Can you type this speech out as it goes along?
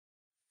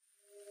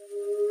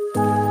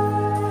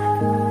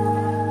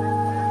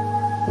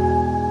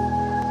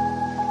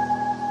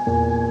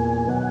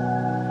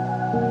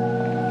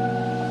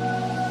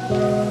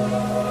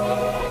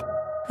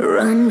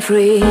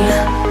free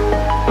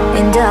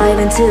and dive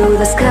into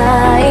the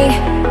sky.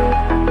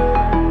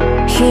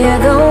 Hear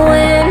the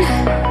wind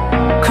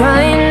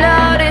crying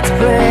out its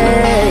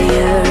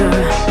prayer.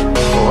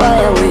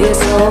 Why are we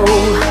so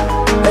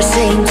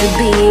ashamed to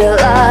be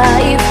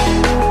alive?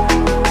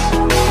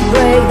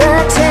 Break the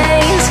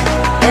chains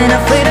and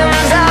our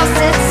freedom's ours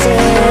to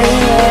take.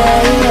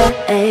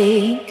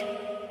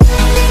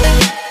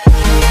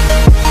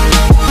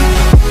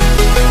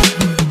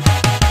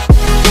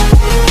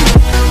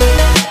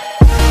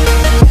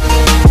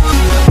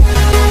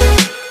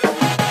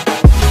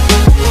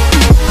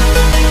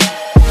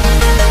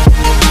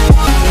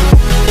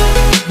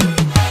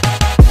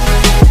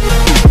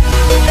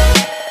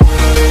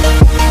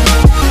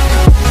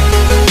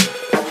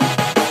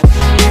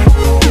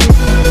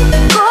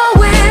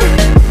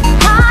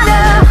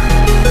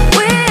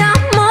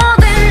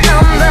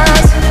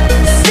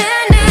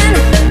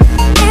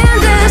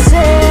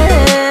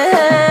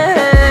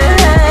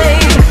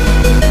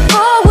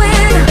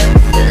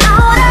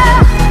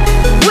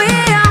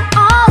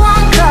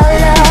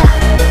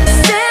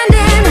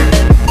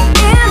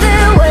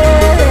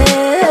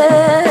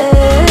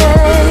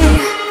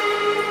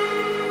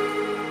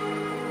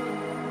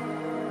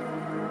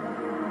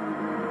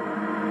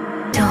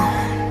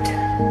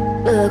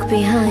 Look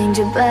behind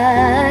your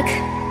back.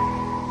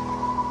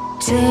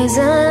 Chase a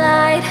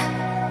light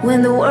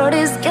when the world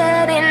is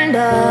getting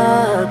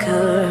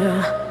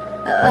darker.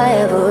 I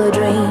have a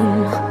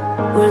dream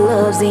where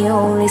love's the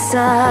only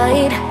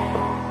side.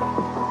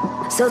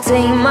 So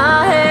take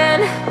my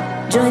hand,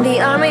 join the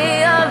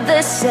army of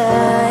the shadows.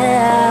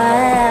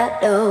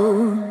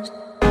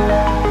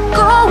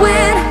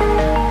 Going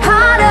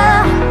harder,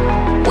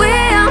 we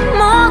are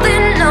more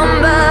than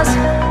numbers.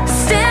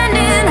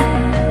 Standing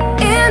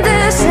in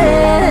this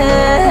hate.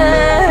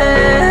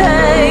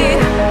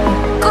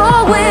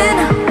 Going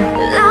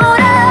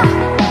louder,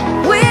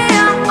 we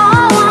are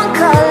all one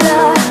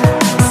color.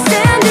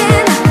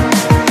 Standing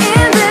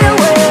in their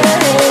way.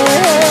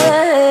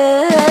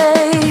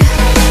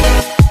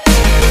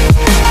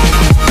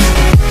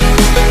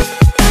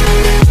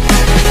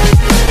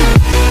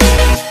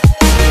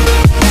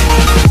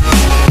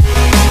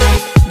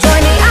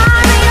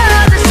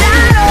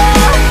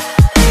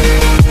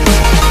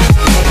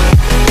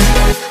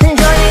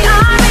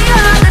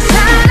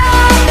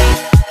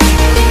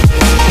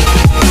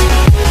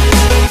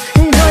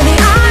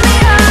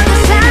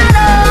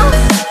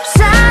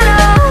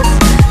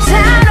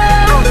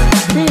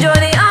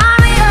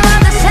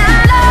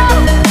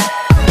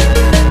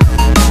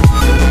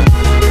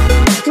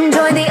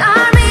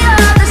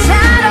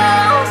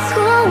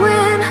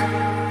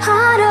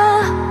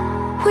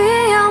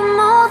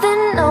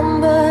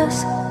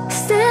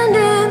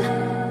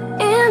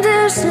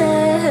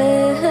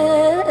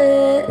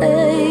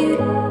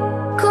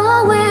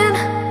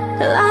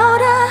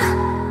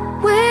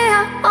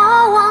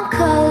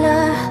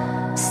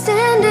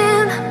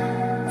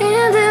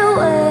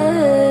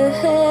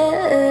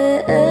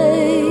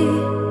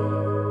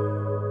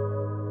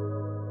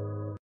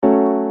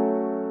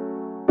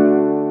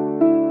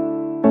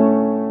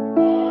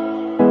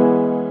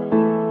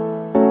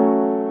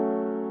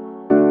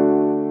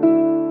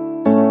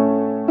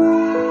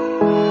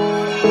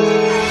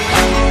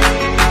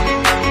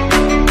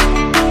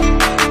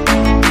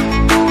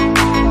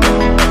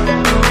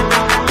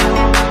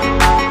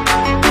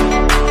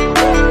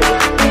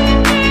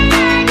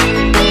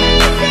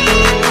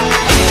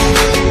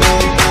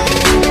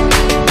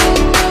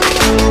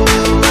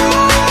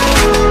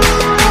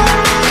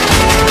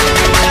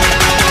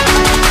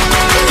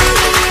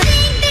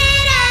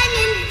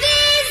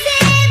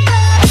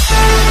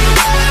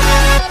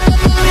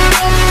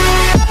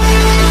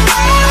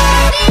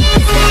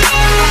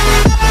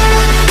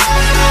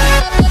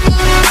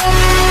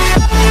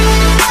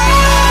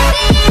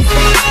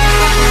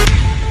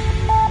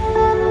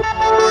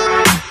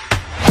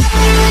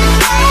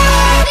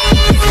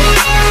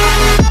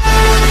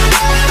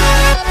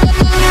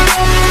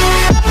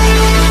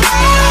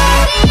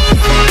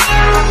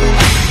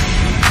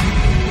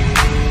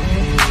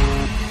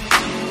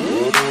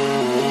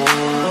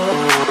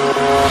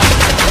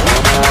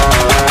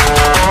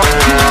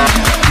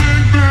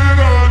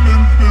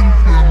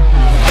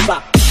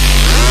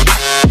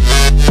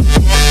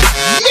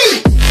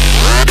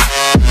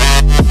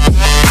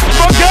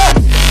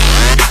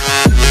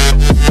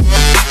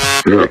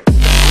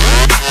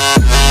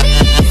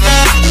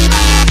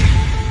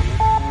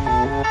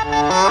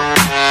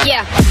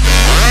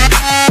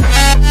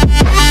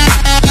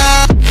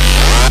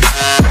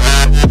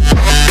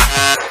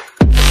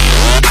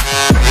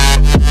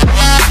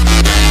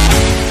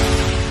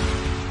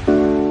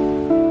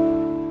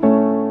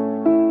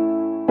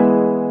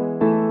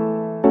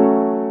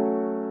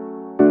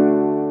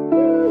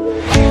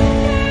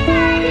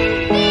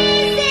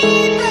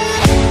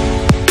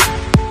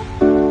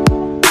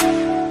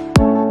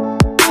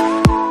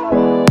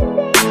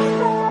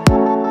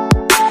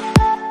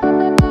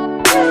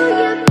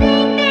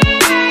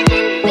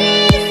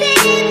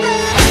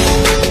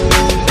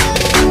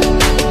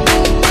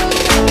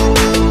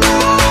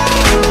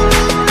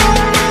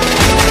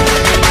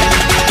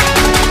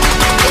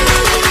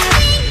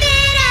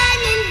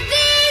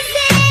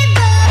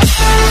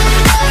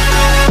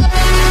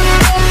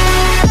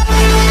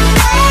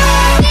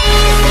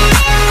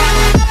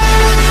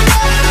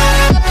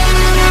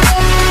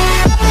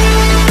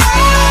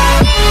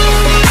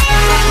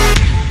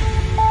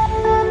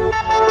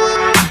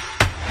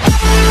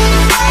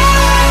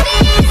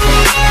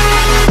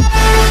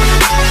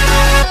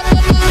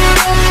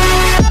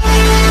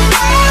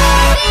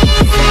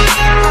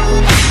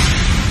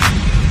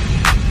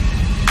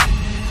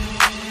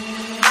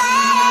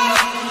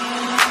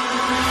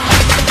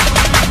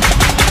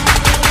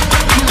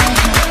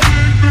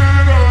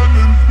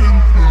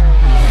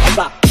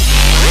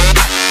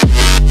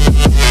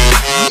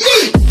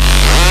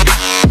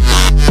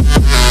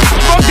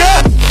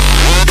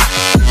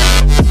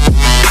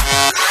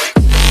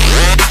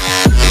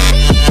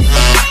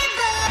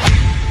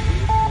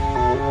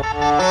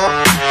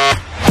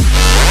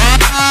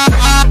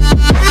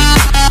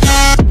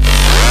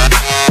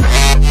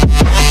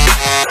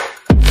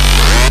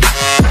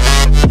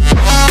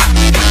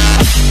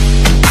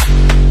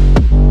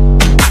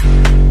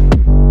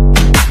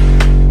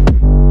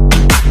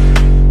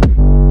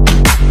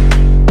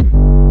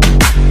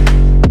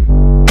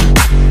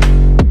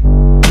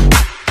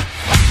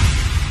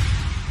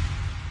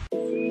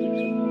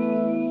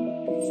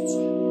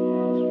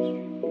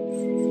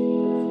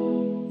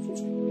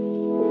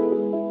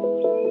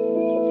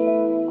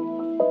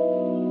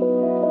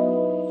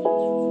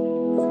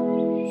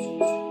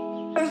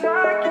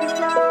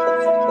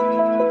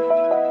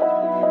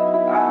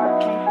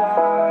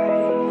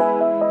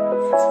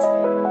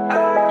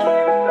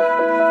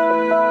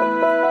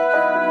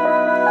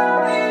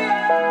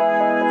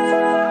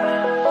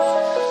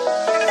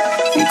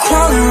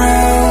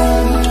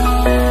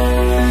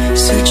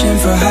 searching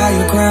for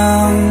higher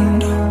ground.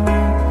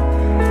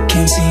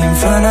 Can't see in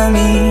front of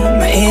me,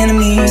 my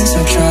enemies.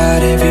 I've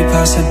tried every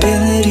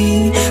possibility,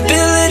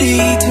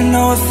 ability to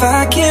know if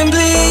I can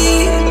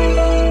bleed.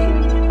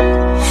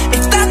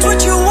 If that's what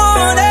you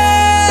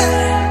wanted,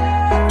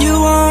 you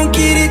won't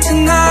get it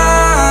tonight.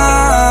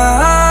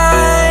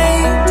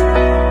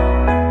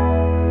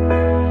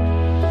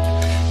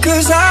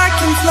 'Cause I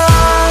can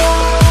fly,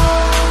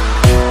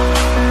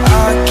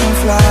 I can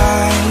fly.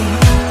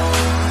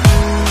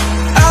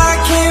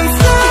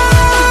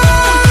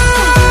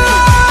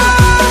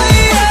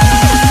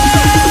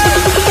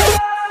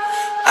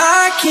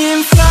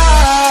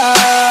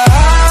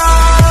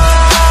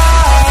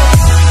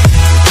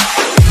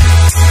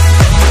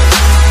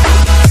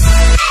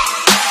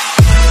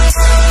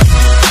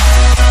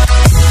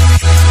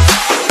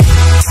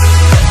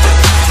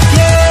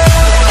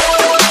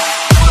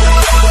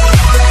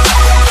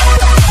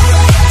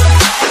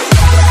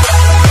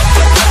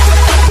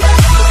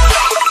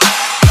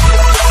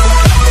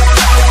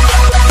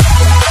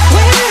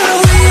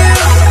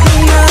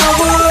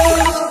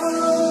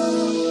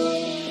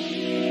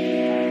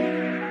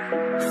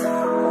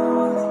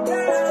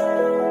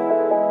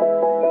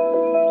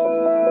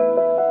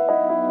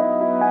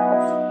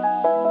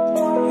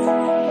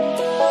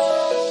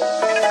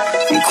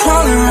 I'm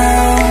crawling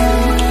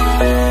around,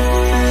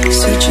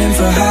 searching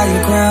for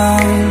higher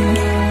ground.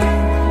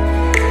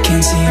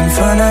 Can't see in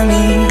front of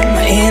me,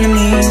 my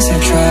enemies.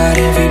 I've tried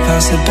every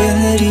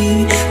possibility,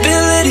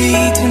 ability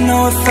to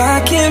know if I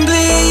can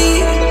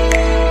bleed.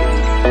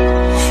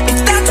 If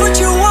that's what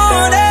you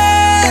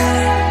wanted,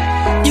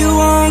 you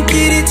won't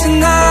get it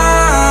tonight.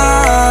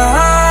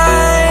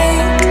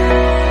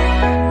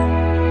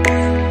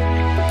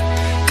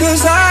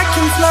 'Cause I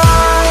can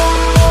fly,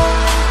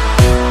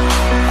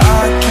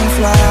 I can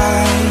fly.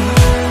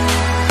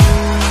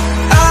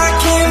 I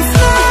can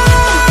fly,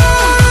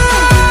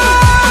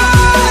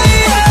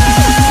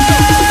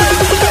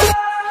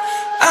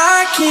 I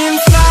can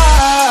fly.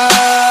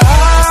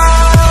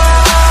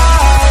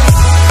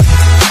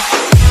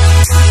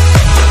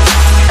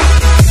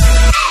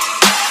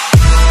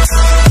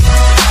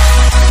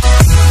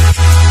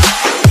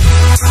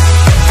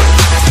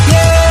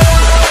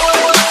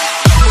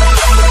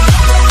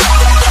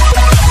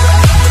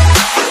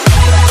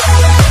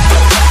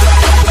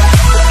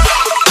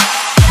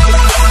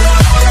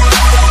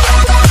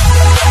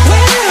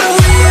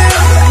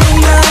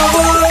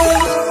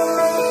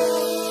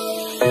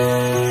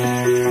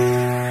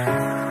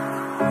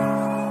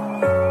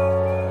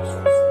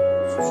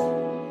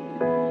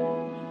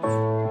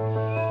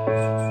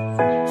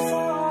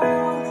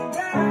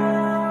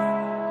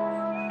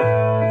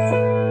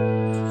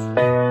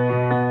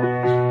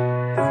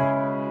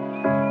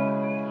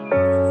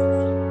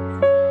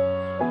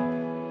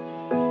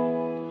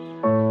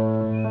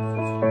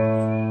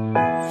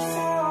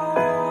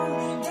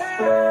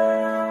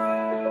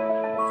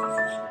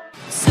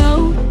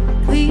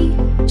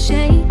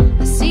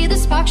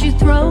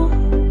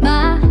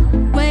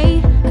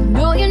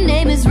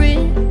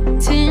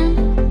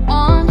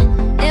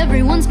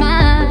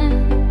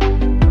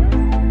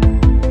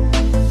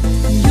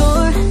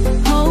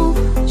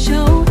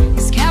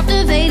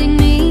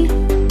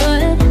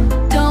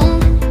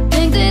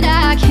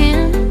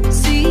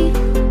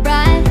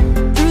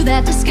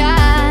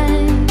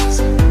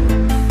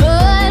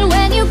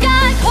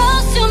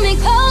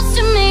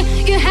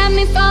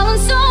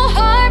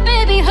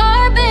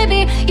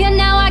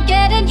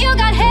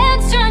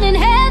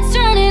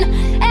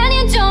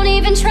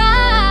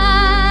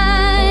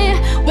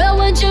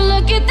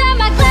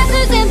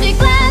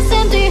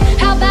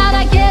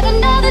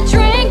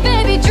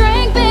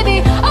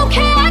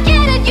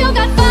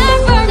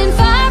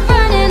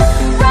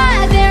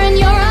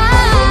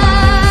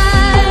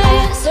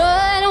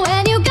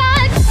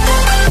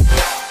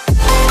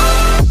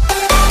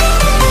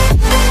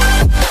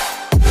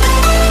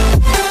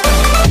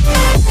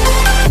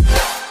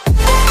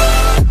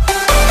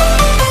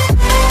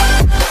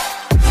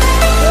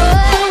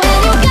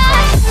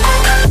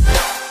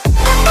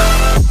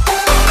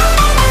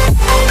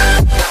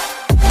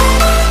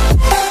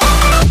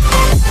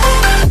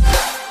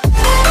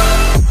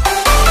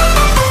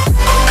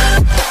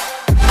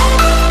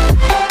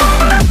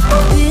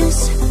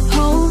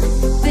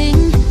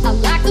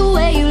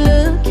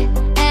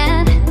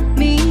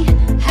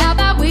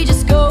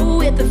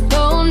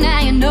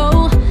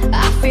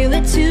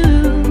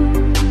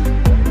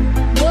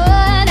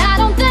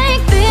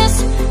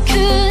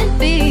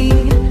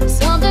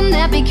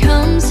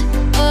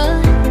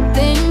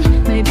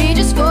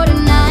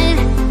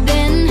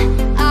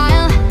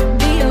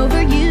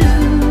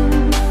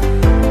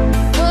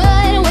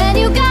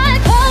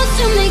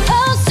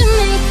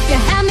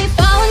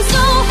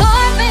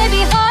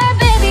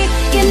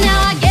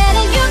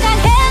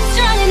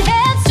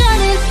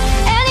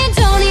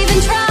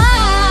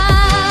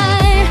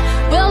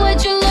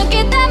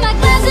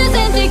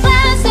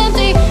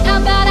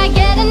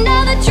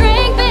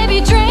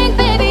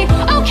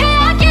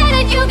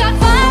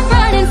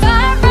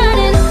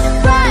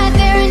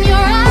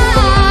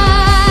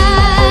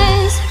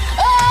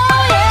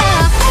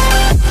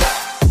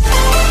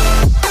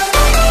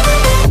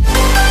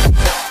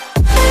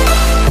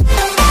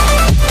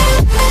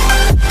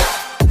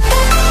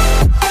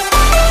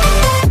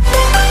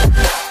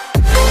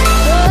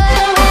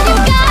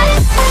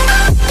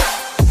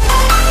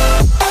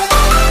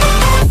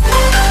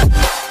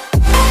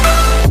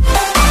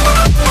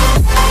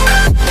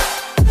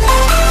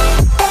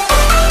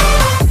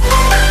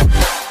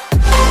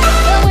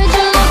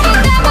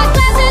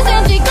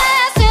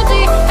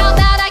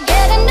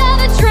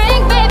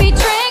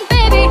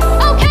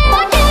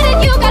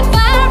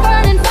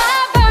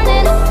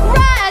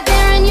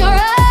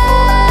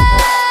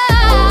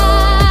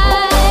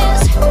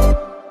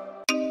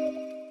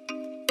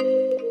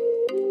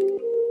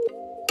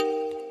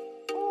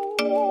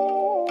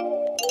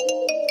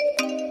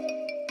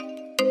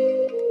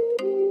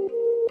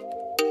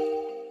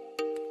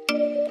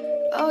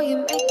 you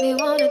make me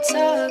wanna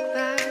talk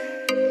back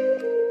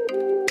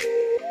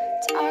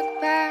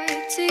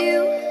to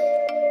you.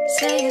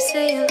 Say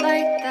it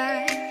like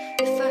that.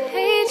 If I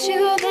hate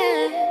you,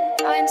 then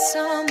find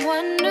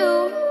someone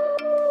new.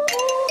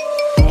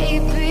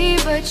 Baby,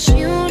 but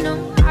you know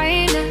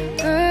I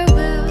never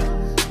will.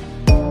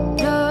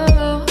 No,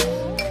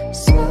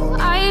 so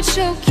I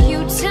choke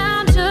you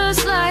down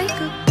just like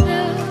a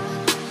pill.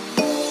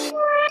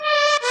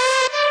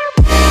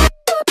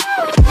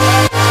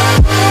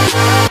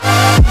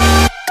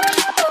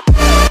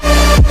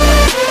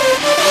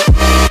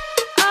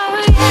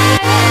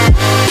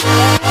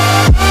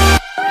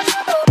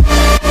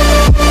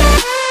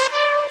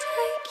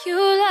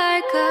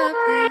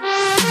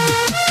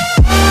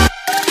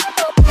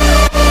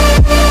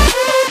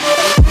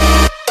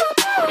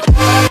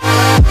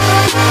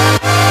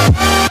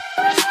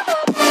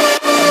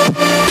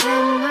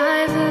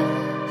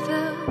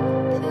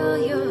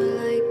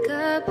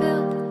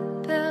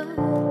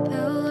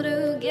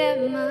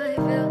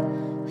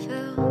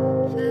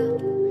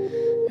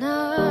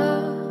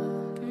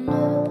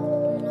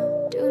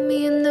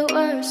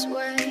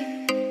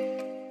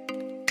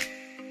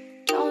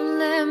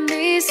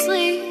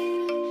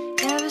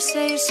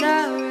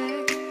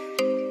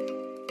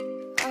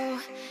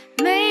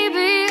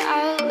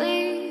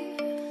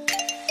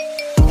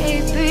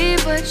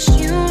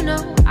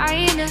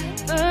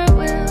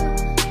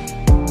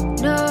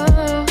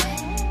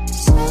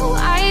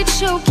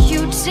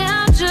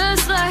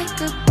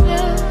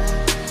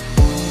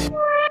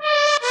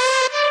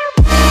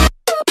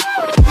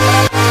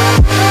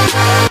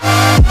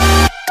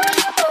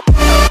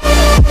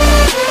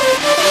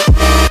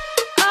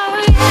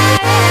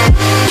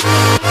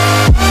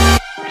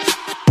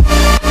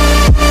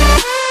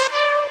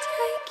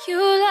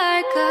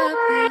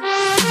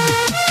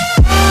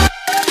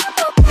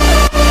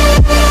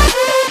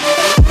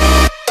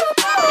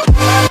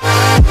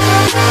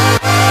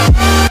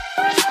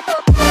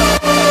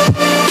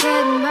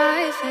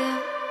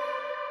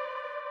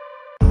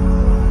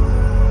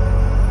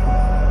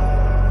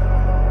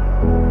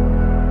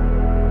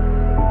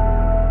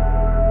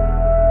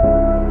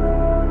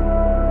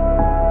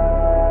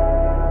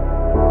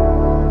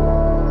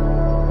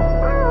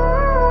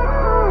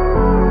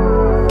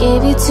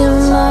 Too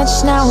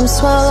much, now I'm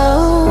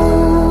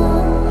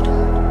swallowed.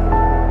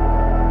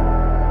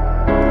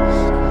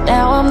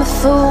 Now I'm the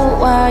fool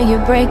while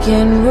you're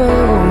breaking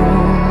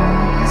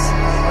rules.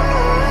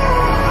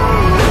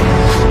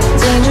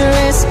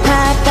 Dangerous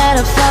path that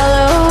I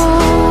follow.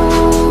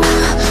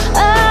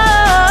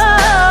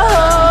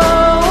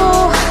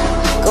 Oh,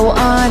 go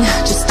on,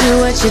 just do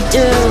what you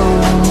do.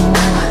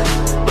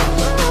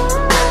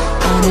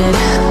 And it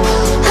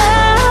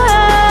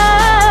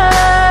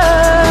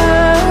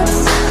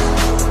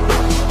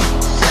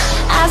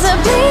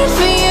bleed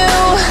for you,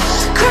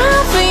 cry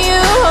for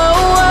you,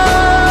 oh,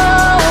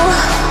 oh.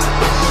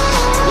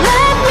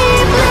 Let me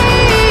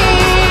bleed.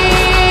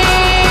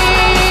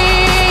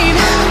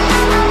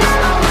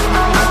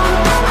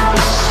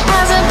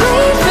 As I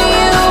bleed for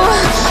you,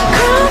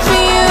 cry for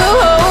you,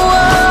 oh,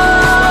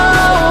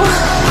 oh.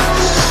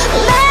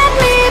 Let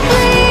me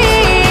bleed.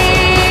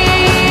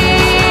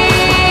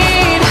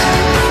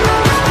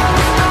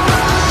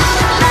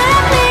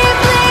 Let me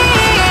bleed.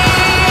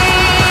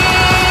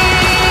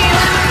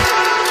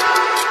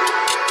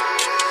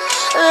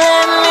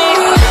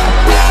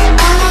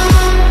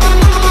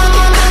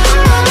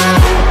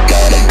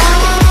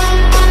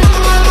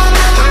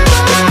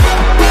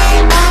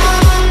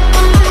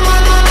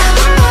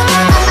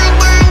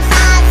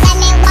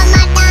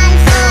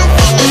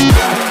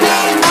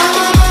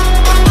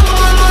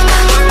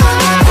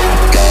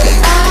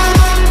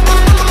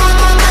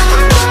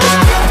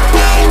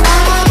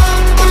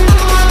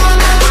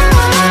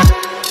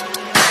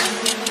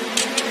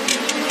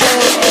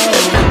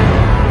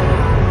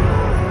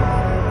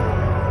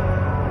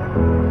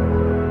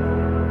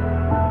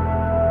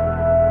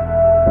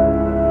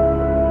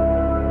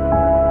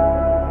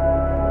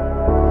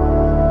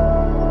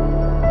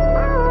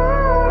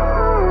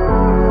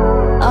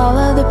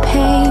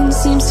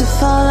 Seems to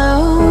follow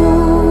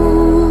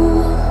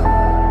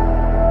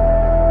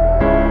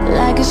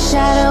like a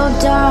shadow,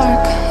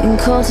 dark and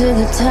cold to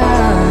the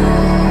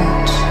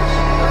touch.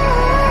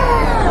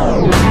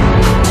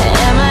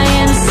 Am I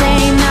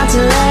insane not to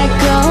let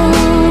go?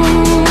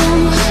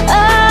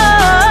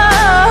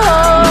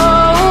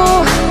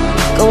 Oh,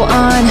 go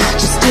on,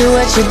 just do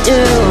what you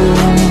do.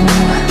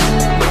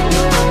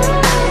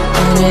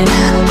 And it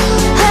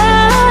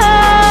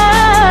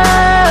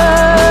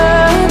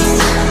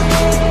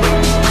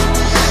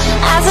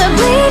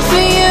bleed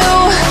for you,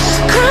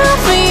 cry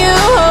for you,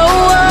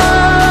 oh, oh.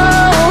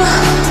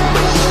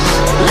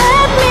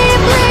 Let me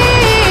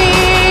bleed.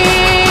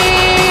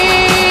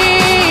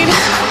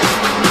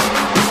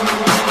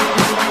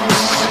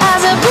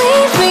 As I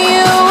bleed for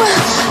you,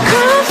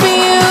 cry for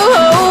you,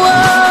 oh,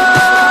 oh.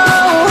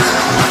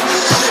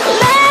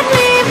 Let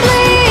me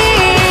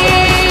bleed.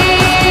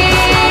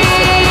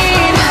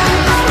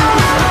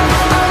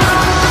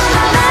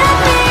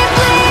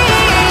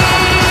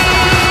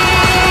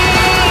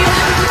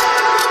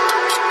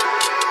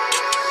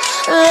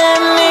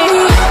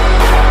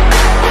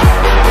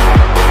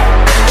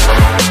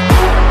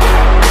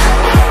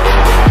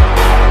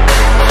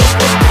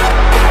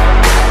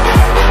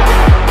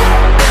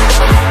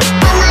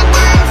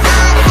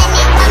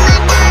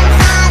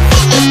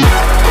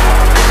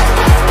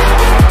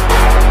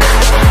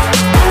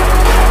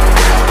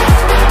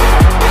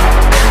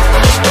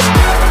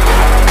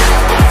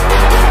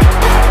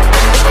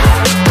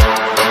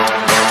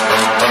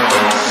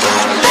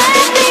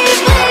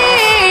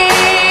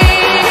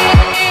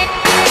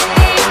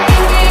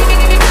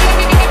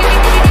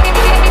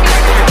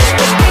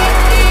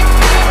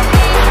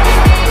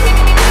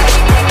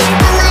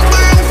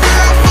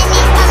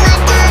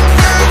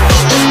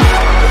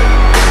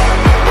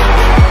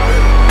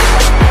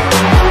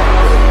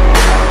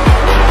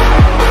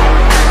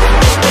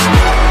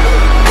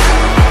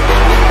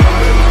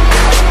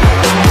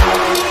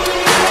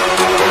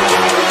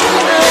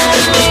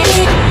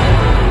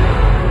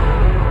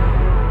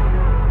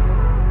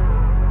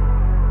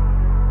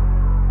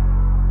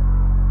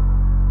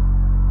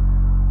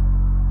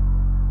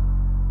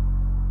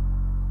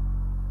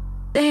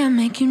 Say I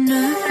make you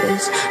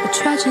nervous, a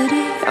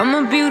tragedy, I'm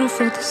a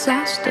beautiful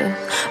disaster,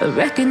 a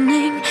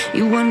reckoning.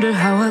 You wonder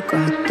how I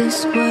got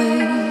this way.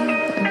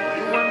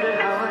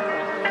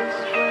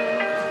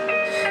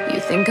 You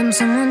think I'm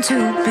someone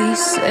to be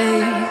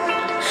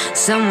saved,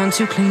 someone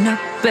to clean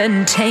up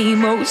and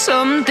tame. Oh,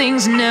 some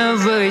things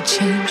never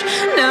change,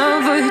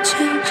 never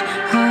change.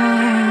 Oh,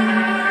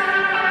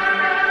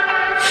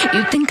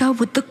 you think I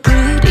would look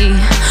pretty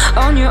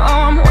on your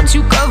arm once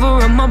you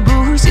cover up my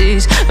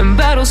bruises and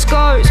battle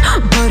scars,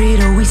 but it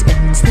always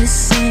ends the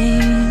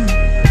same.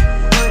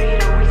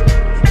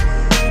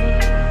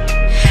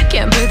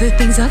 Can't bear the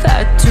things I've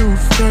had to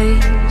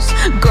face,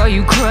 got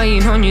you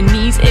crying on your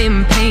knees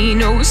in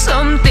pain. Oh,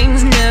 some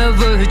things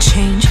never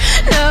change,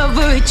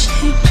 never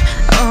change.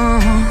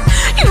 Oh,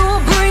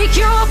 you'll break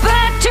your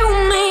back to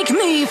make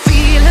me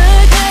feel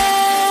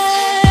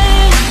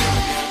again,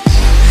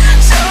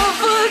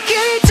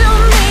 suffocate to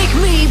make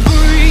me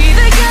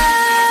breathe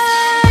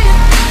again,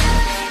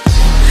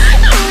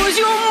 lose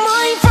your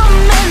mind from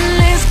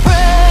endless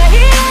pain.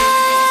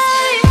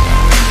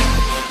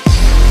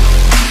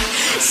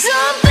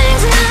 Some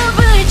things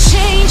never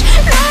change,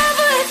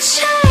 never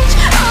change.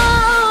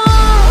 Oh,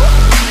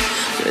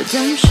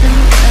 redemption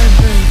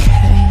never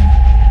came.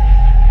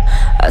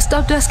 I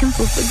stopped asking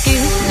for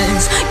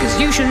forgiveness, cause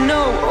you should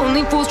know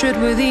only fools tread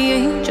where the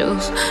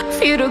angels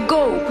fear to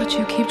go, but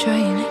you keep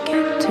trying to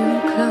get too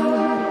close.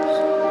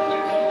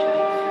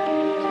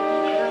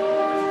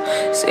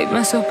 Save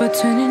myself by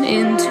turning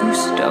into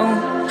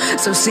stone,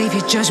 so save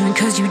your judgment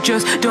cause you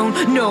just don't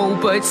know.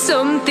 But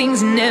some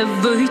things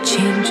never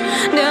change,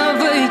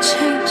 never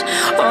change.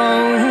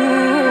 Oh,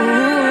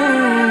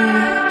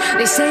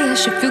 they say I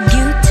should feel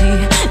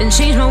guilty and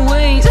change my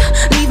ways,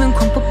 leaving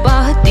crumpled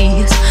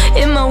bodies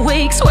in my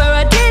wake. Swear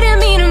I didn't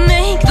mean to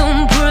make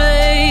them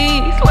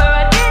break, swear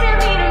I didn't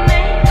mean to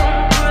make them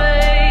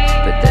break.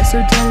 But they're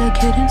so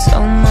delicate and so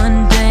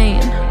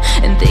mundane,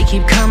 and they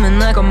keep coming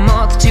like a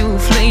moth to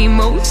flame.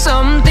 Oh,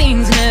 some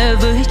things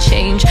never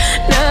change,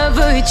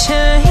 never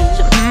change.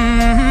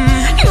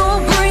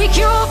 You'll break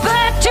your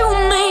back to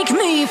make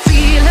me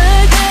feel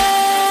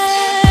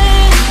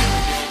again,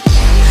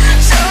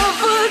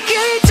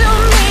 suffocate to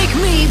make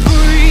me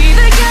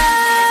breathe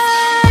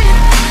again,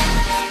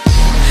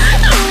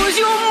 lose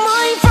your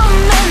mind from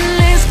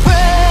endless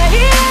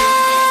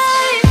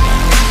pain.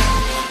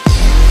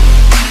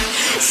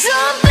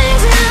 Some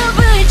things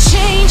never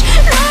change,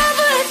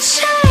 never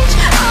change.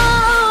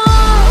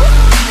 Oh,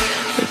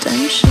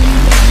 redemption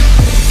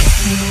never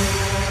came.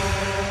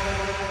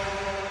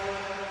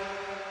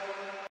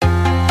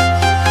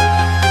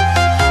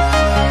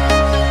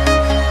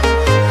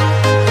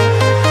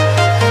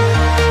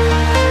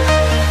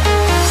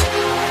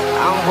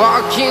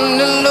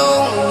 Walking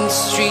alone, the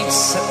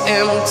streets are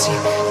empty.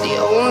 The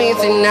only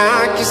thing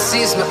I can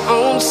see is my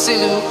own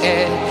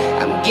silhouette.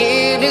 I'm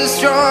getting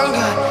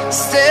stronger,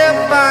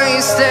 step by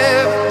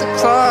step. The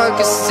clock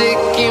is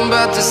ticking,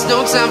 but there's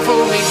no time for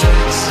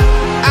regrets.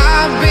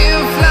 I've been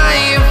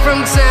flying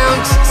from town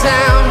to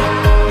town,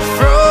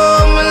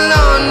 from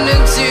London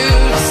to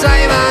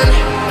Taiwan.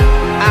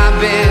 I've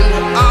been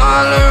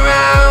all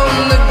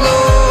around the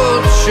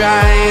globe,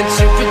 trying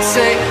to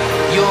protect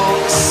your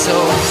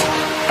soul.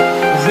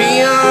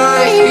 We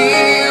are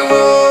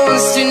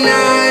heroes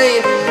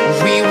tonight.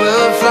 We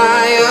will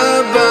fly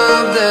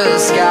above the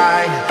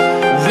sky.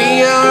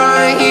 We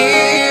are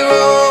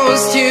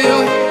heroes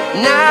tonight.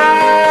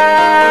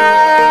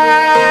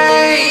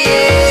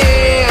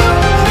 Yeah.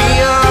 We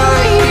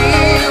are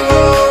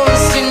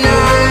heroes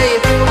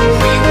tonight.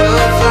 We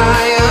will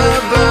fly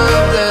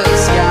above the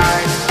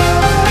sky.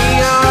 We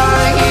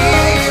are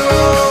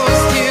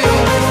heroes tonight.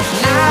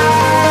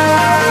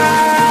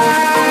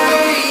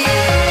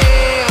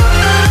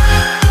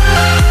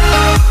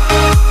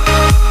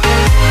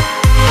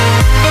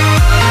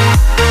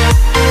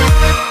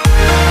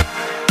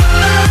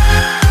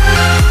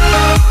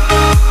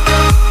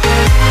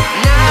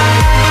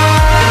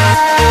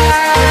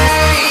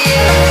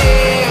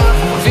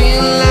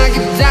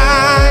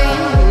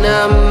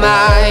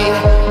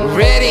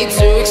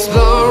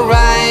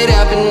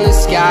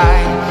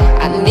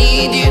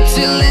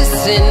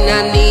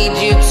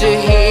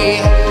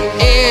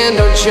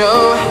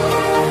 Show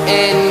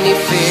any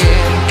fear.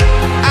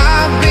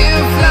 I've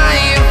been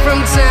flying from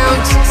town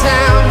to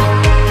town,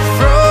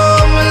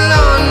 from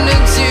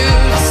London to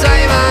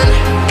Taiwan.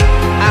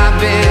 I've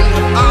been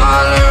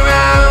all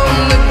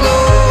around the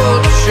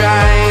globe,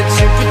 trying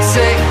to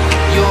protect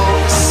your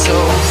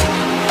soul.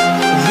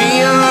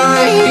 We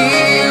are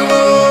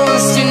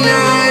heroes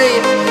tonight.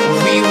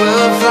 We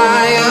will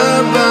fly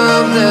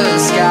above the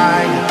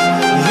sky.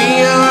 We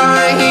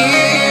are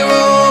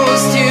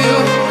heroes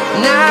tonight.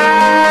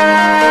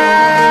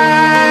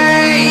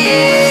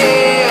 Yeah.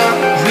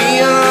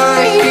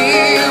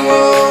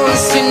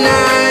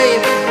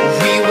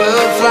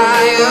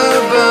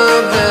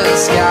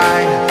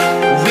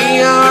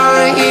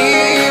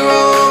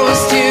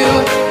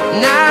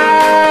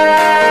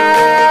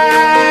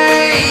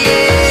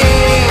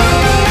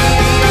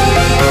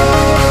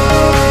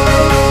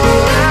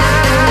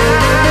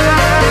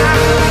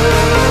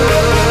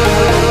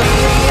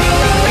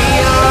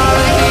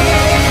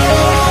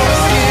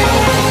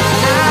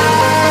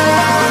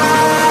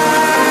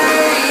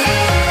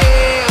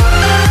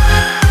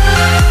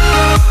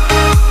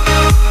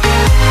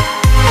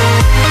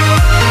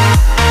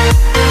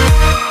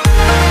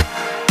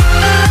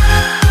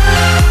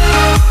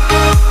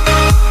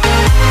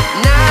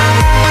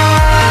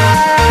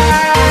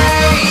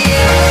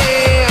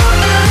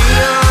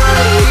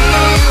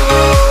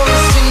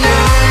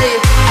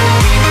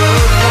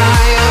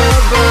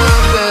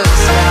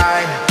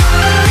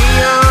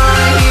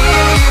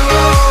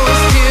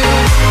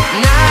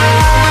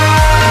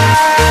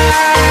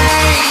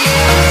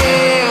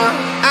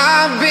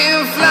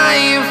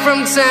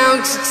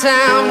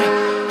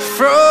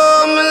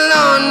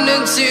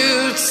 London to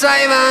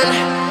Taiwan.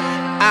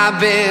 I've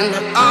been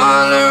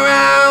all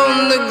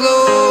around the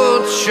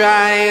globe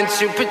trying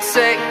to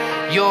protect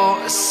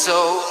your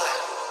soul.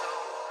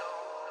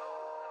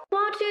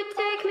 Won't you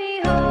take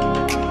me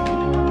home?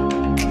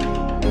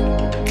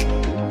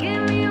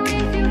 Give me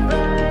wings to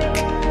fly.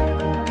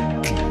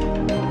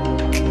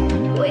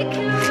 We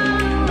can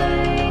run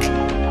away.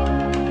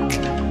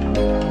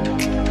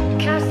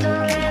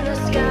 Castle in the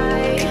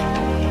sky.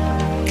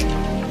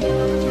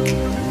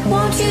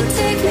 Won't you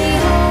take me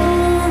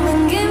home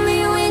and give me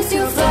wings to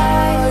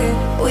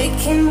fly? We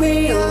can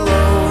be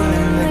alone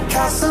in the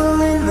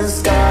castle in the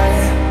sky.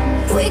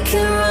 We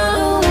can run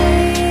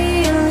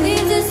away and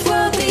leave this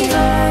world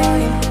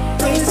behind.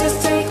 Please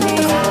just take me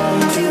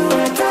home to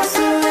a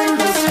castle in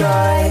the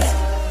sky.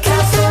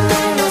 Castle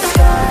in the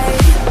sky.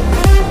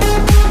 Castle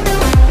in the sky.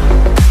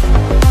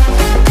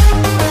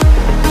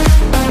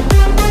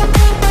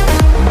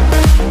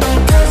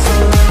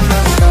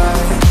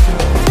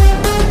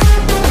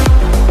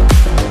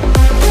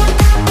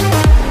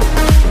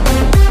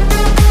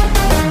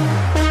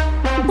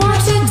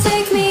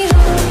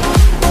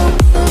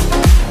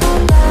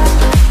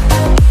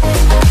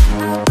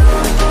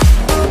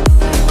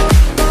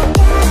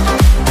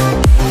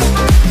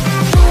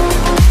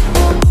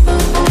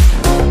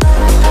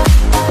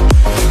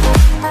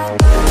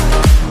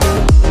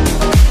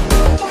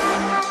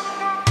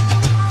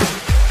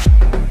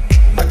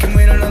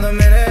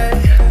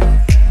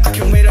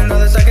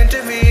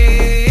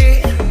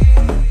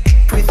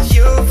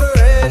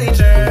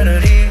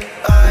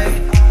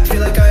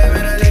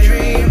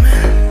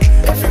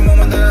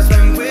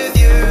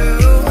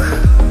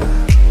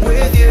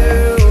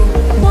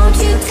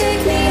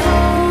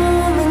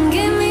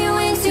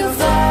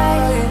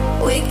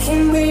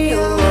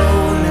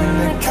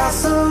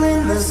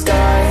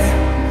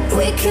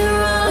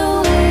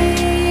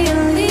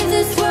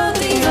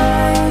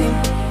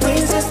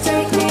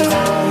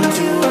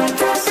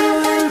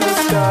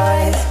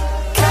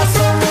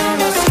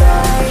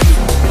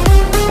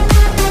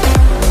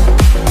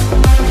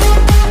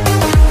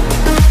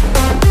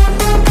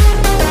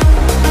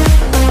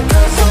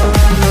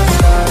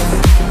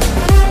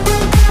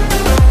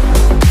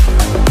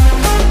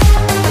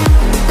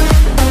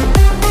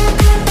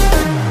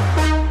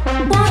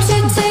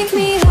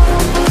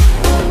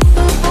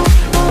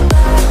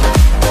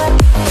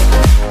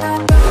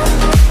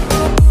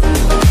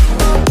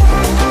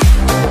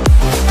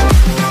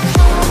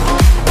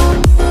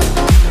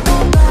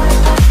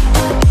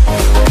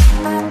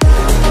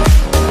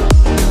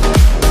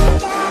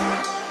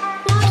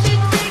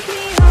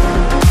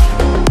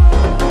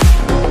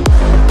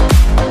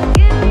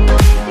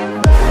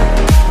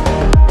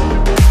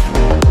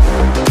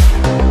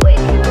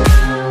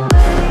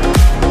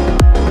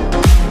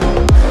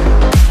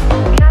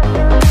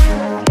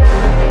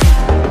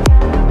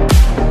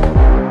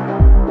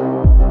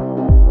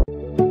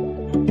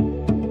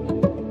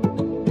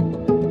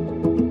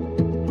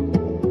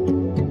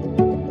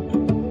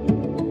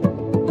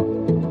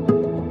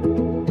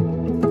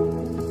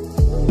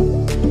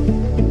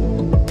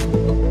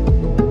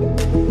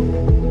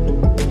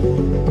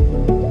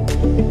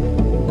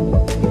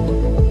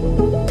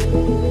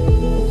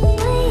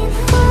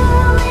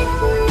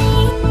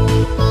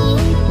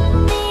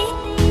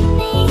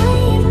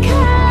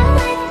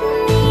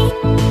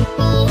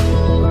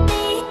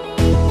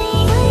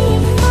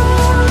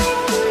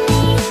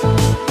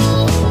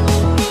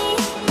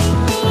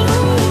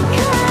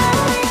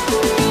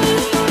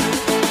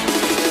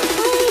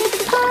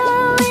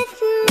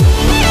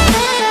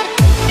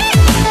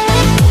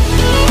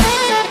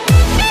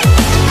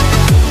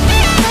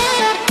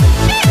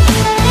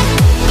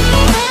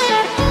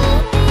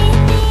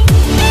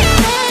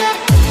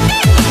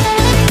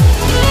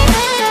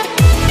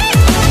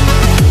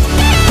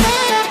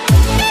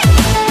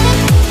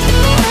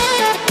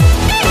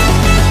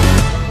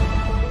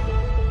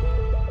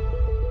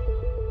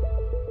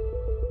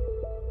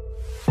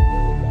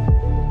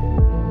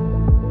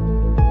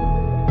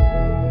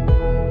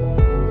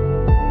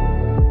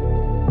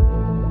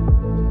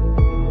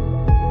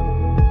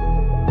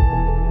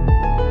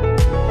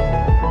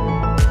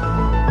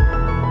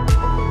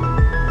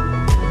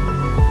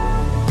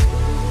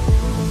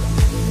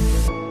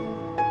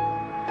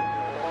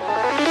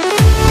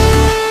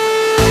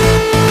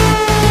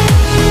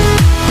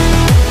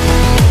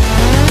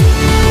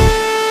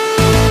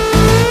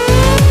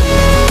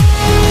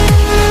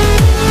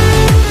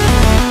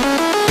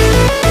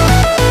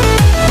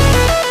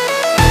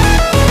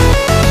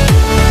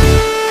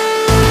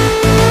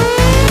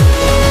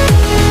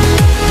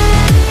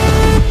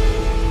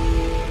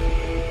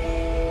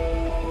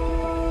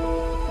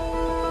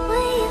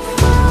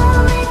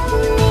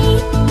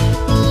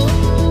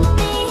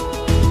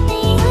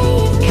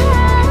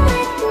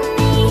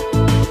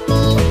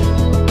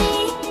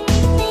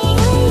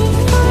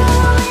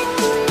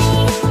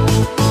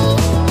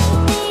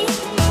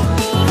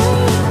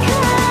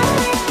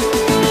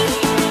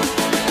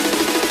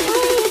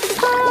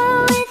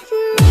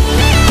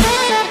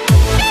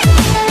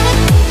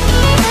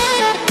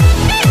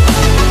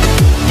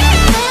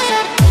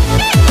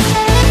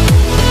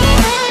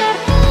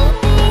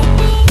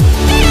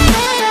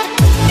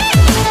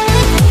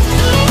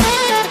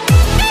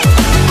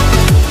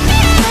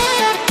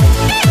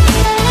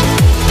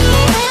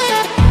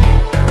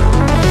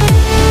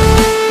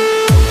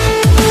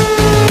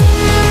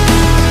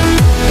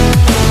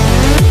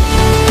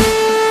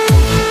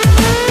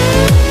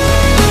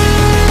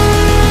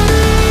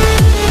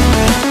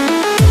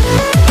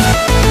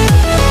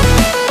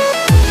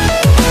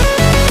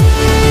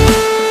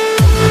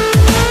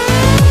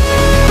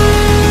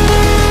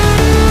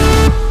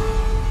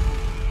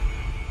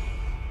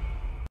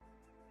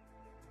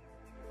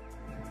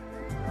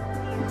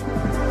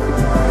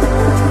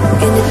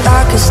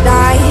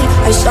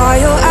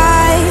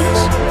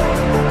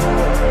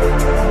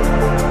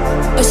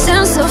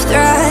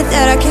 stride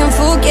that I can't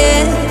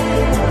forget.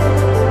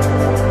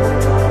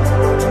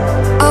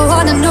 I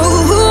wanna know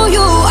who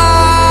you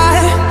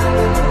are.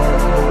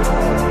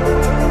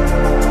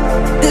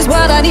 This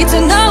world I need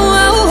to know.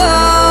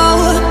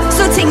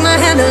 So take my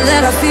hand and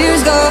let our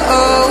fears go.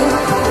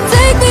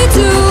 Take me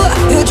to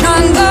your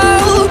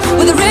jungle,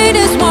 where the rain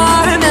is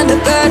warm and the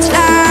birds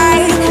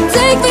fly.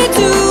 Take me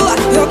to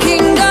your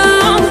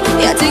kingdom.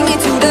 Yeah, take me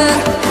to the,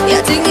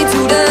 yeah, take me to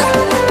the.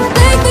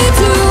 Take me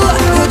to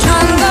your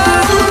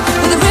jungle,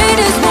 where the rain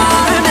is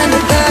warm and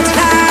the birds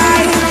fly.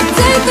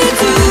 Take me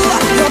to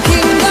your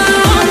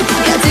kingdom.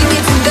 Yeah, take me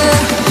to the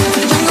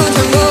jungle,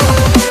 jungle.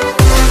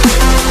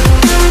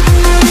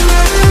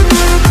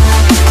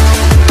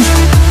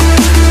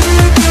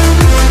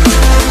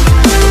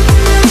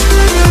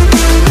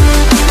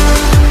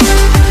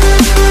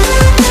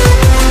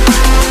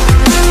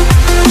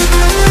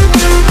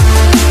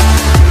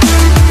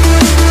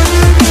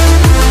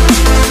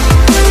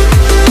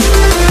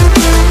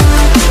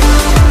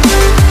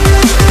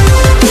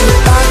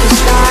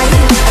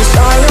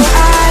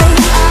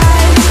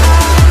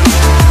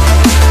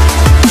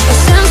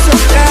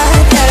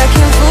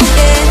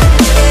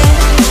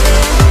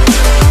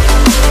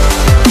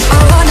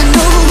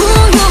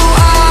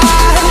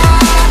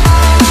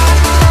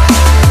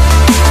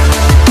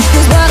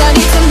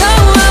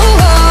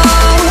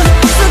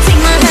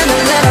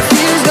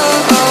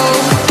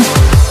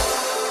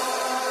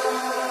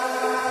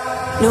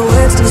 No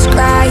words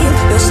describe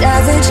your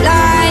savage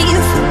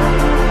life.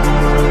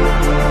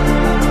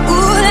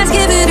 Ooh, let's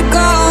give it a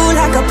go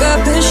like our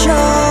purpose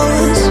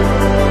shows.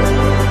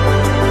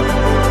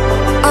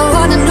 I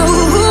wanna know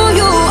who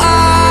you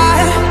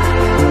are.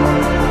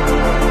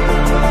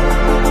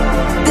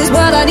 This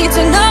world I need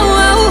to know.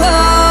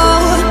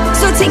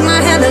 So take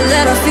my hand and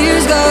let our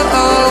fears go.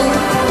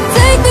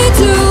 Take me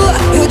to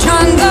your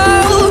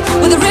jungle,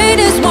 where the rain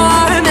is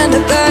warm and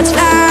the birds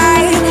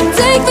fly.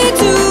 Take me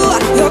to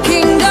your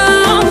kingdom.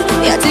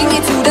 Yeah, take me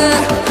to the,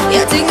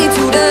 yeah, take me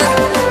to the.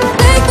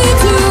 Take me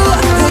to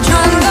your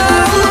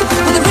jungle,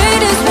 where the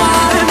rain is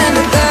warm and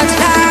the birds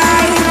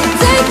fly.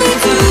 Take me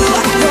to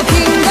your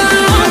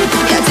kingdom.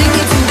 Yeah, take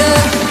me to the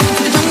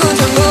jungle,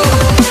 jungle.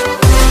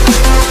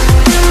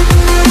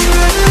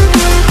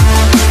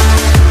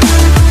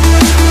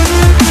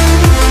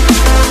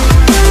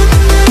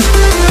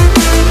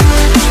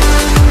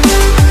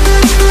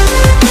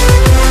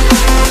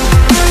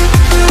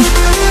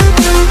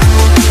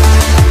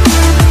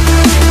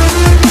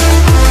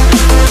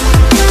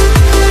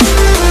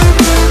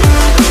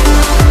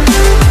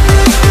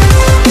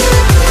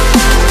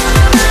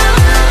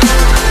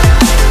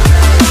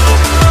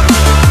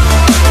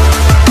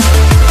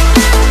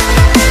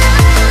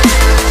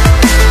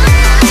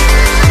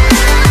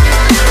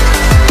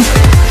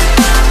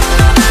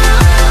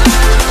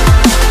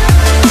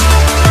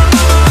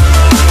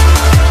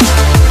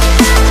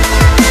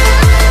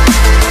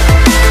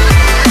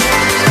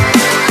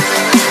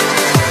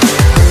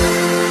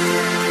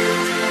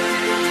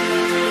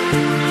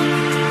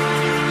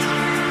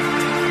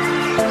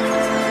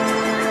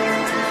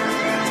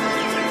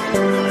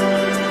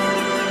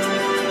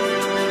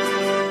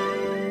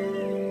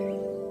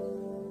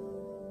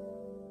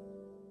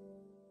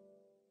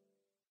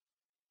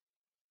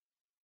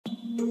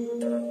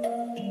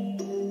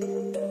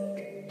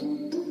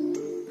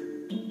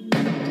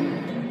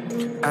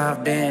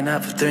 I've been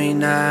up for 3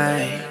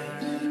 nights.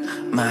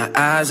 My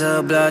eyes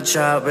are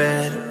bloodshot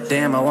red.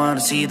 Damn, I wanna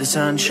see the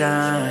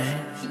sunshine.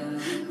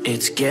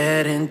 It's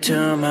getting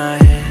to my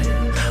head.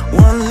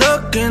 One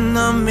look in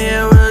the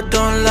mirror,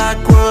 don't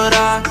like what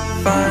I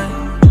find.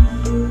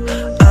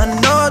 I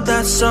know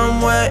that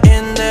somewhere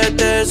in there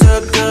there's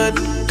a good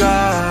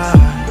guy,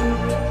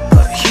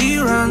 but he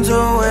runs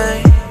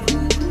away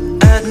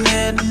at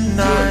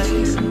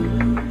midnight.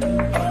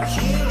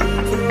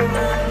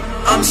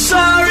 I'm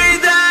sorry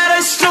that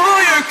I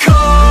stole your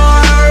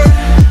car.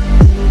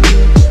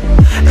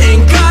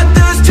 Ain't got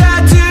those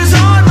tattoos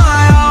on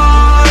my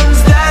arms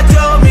that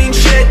don't mean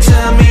shit to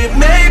me.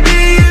 Maybe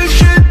you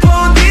should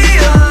pull the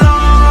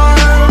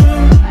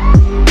alarm,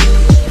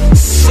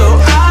 so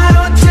I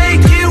don't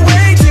take it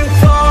way too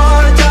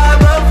far. Die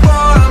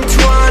before I'm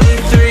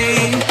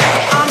 23.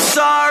 I'm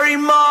sorry,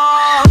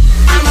 Mom.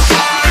 I'm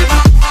sorry,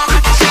 Mom.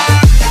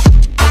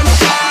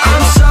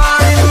 I'm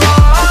sorry,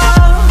 Mom.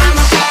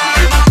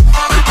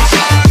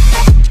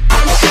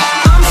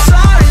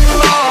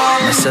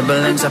 My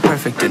siblings are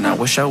perfect and I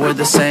wish I were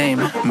the same.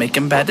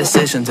 Making bad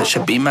decisions, it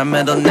should be my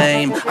middle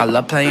name. I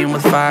love playing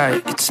with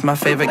fire, it's my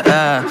favorite.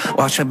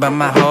 Watch me burn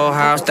my whole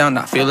house down,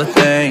 not feel a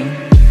thing.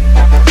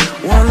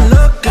 One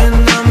look in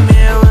the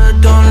mirror,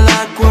 don't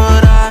like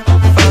what I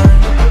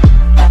find.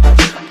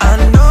 I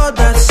know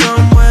that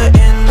somewhere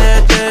in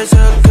there there's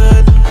a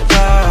good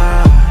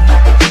guy,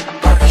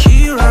 but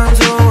he runs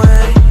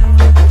away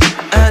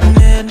at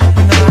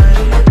midnight.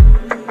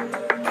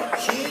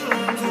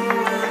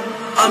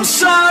 I'm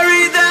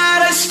sorry that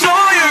I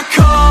stole your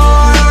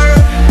car.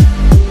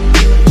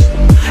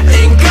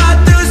 Ain't got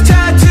those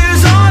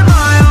tattoos on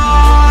my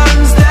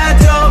arms that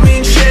don't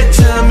mean shit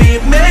to me.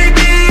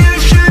 Maybe you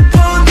should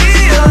pull the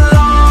alarm.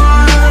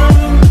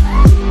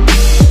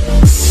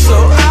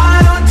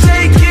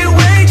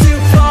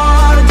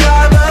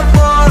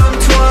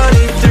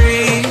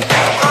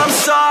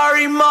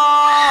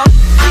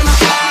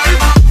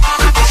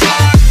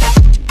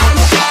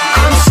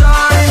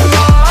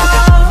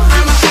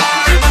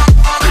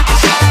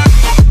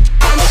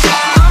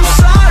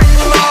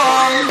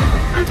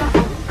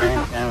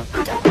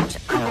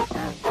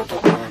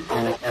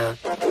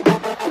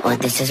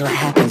 is what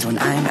happens when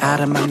I'm out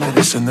of my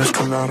medicine. There's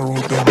collateral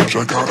damage,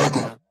 I gotta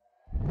go.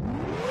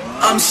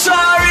 I'm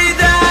sorry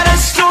that I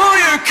stole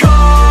your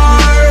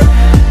car.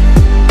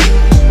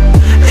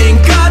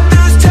 Ain't got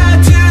those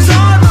tattoos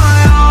on my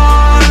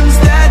arms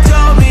that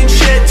don't mean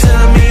shit to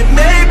me.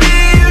 Maybe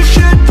you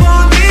should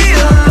pull the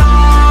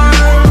alarm,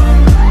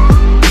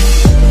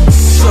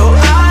 so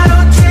I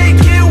don't take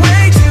it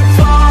way too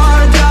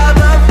far. Die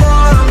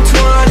before I'm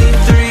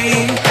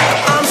 23.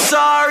 I'm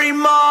sorry,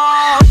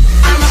 Mom.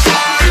 I'm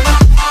sorry,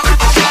 Mom.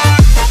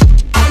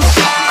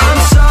 I'm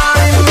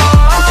sorry,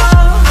 Mom.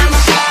 I'm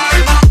sorry,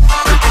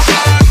 Mom.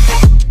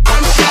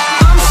 I'm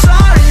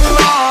sorry,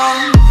 Mom.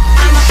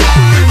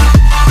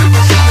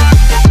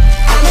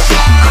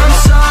 I'm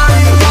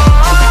sorry,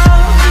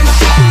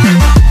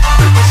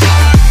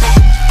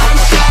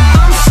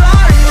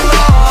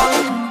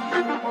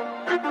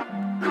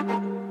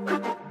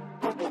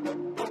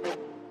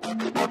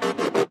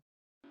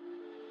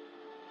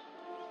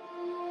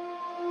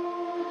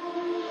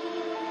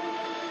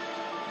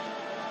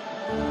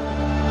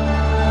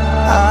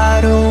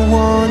 I don't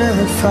wanna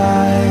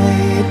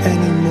fight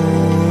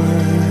anymore.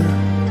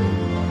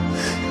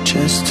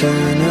 Just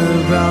turn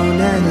around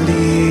and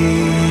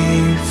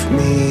leave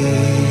me.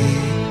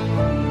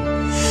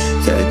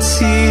 The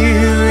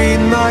tear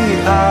in my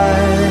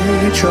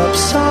eye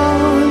drops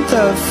on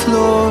the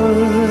floor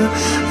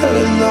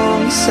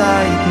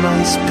alongside my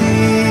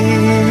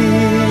speed.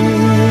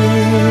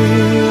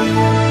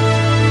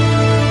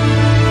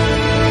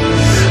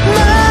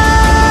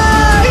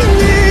 My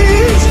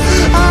knees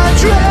are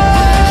drenching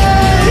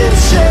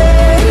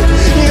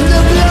in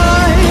the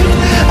blind.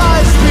 I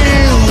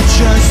feel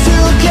just to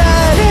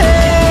get in.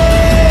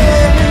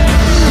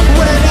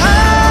 When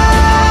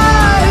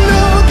I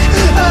look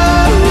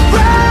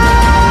around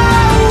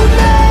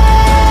me,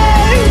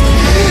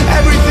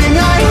 everything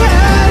I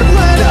had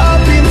went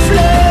up in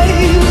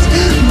flames.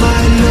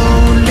 My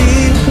lonely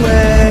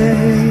way.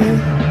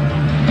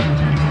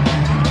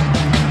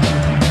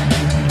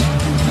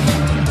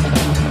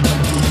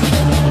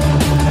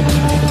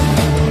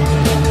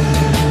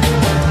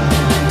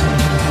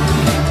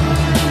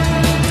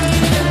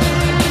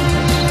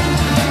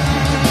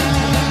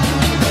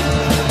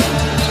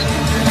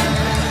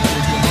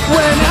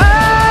 When I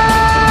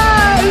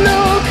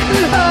look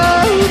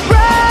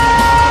around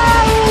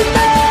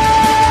me,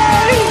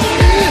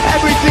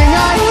 everything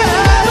I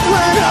had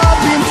went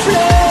up in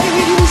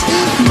flames.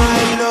 My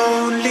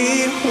lonely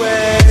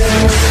way.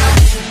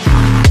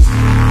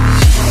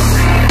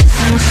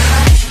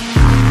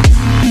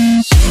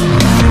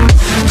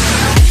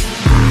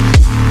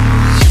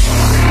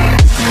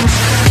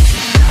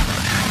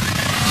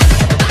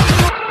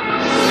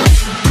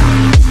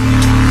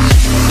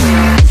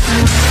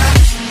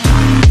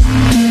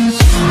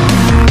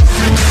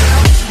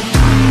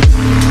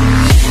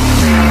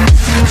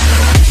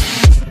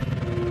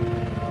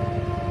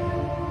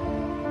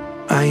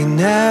 I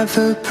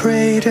never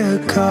pray to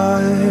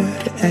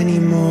God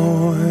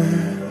anymore.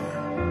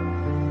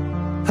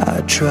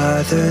 I'd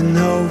rather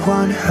no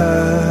one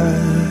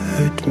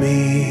hurt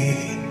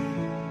me.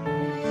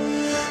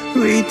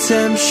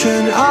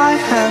 Redemption, I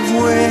have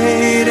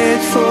waited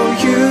for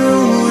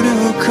you to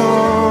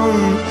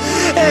come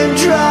and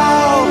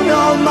drown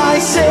all my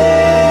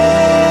sin.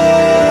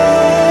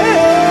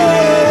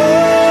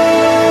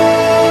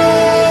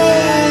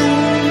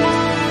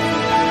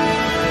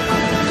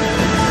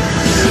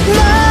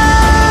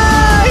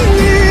 My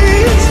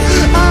knees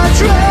are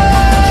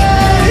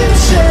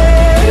drenching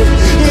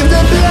in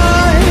the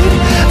blind.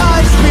 I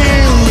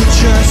feel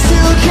just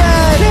to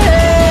get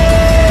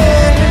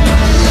in.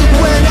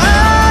 When I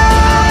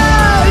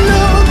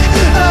look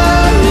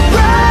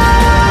around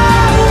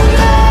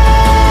me,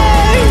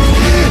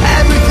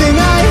 everything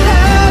I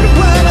had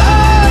went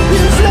up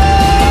in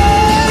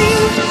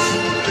flames.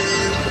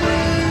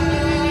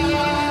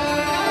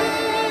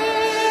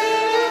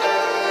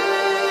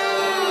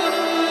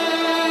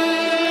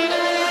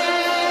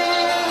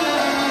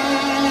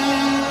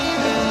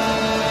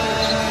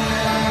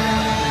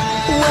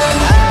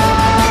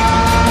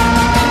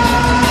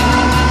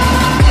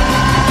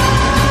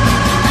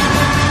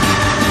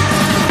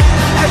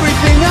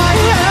 Everything I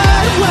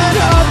had went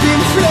up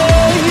in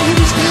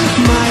flames.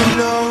 My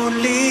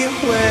lonely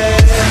way.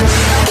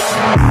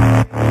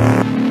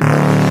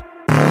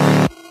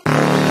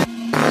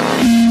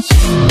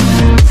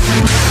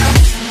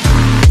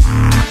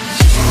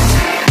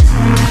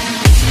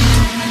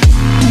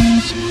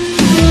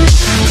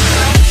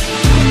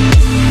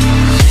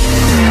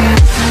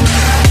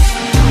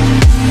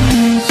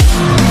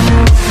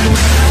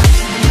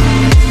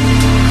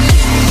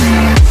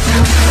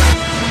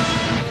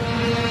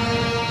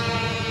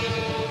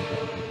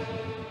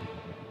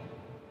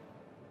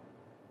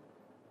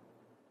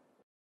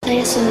 Play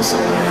a slow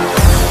song.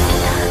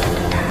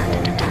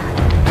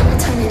 I'ma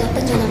turn it up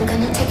and then I'm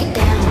gonna take it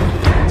down.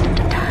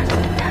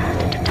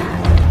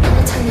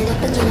 I'ma turn it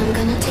up and then I'm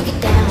gonna take it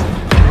down.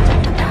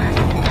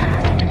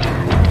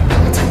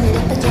 I'ma turn it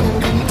up and then I'm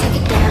gonna take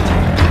it down.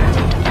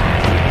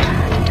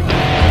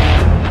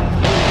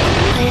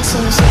 Play a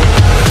slow song.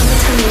 I'ma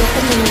turn it up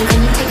and then I'm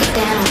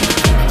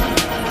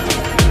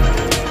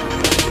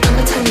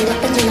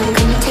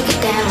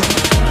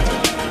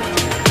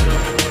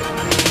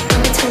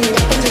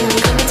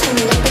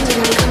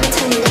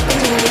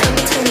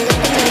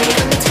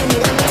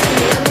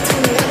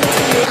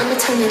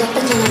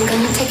and then I'm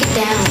gonna take it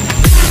down.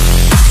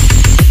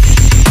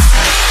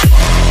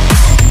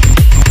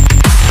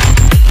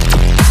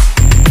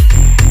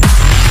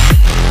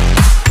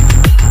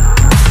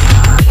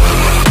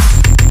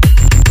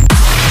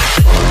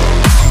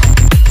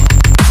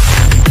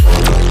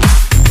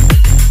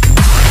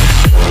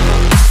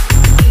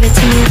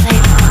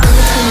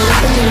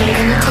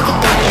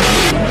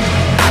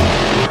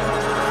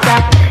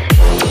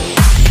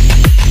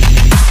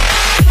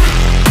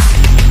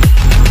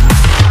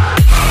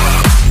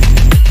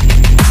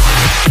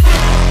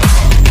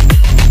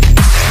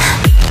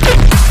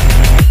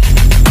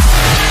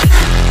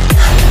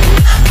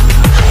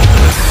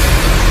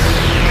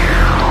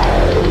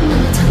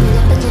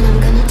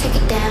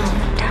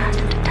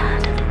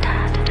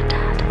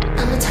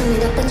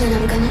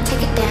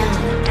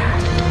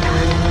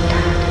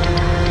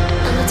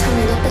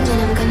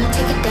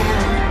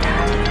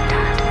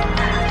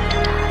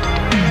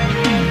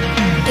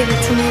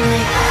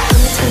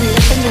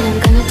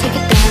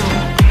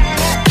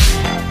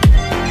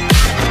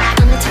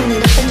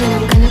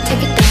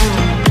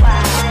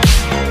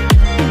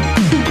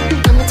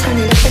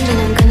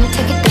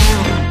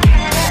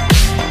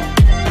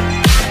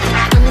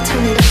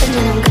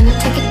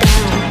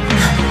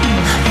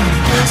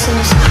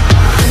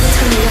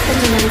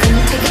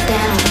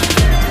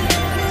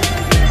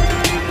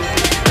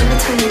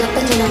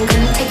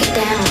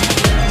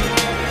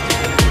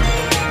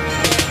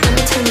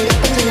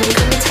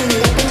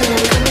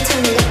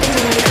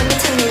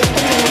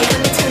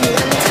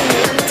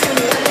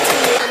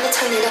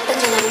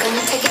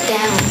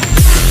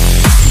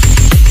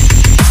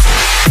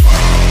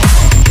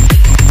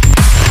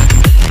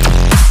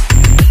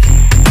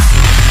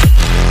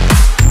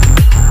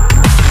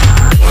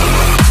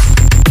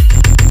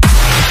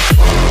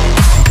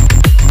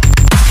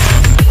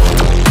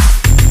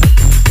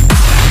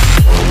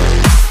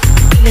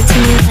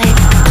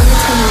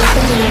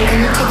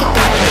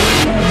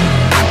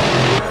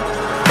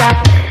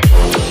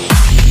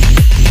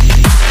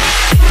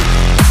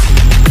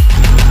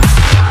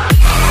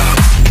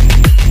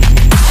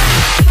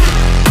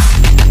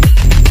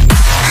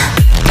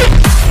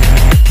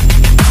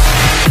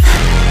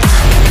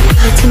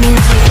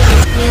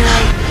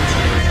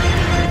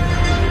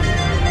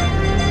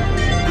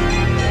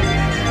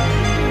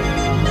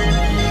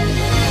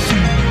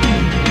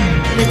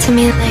 Give it to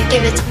me like,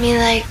 give it to me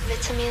like, give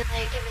it to me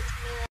like.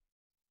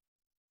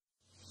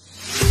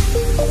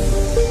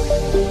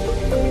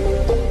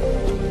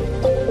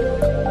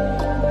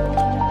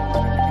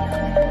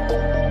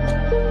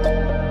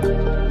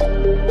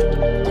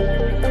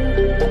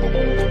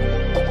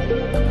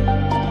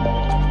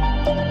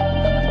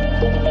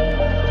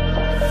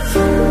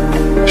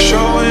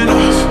 Showing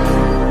off,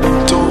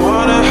 don't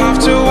wanna have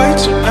to wait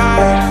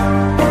tonight,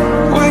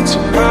 wait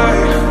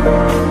tonight.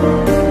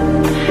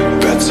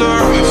 Better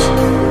off,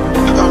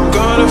 I'm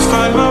gonna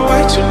find my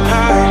way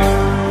tonight,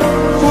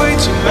 way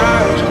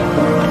tonight.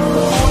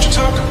 Won't you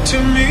talk to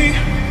me?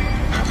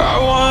 I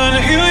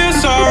wanna heal your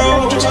sorrow.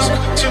 Won't you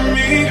talk to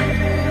me?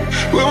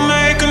 We'll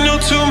make a new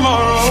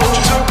tomorrow. Won't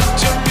you talk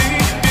to me?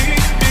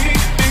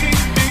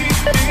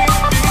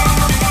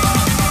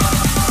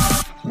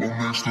 We'll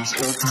make this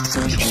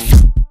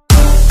happen.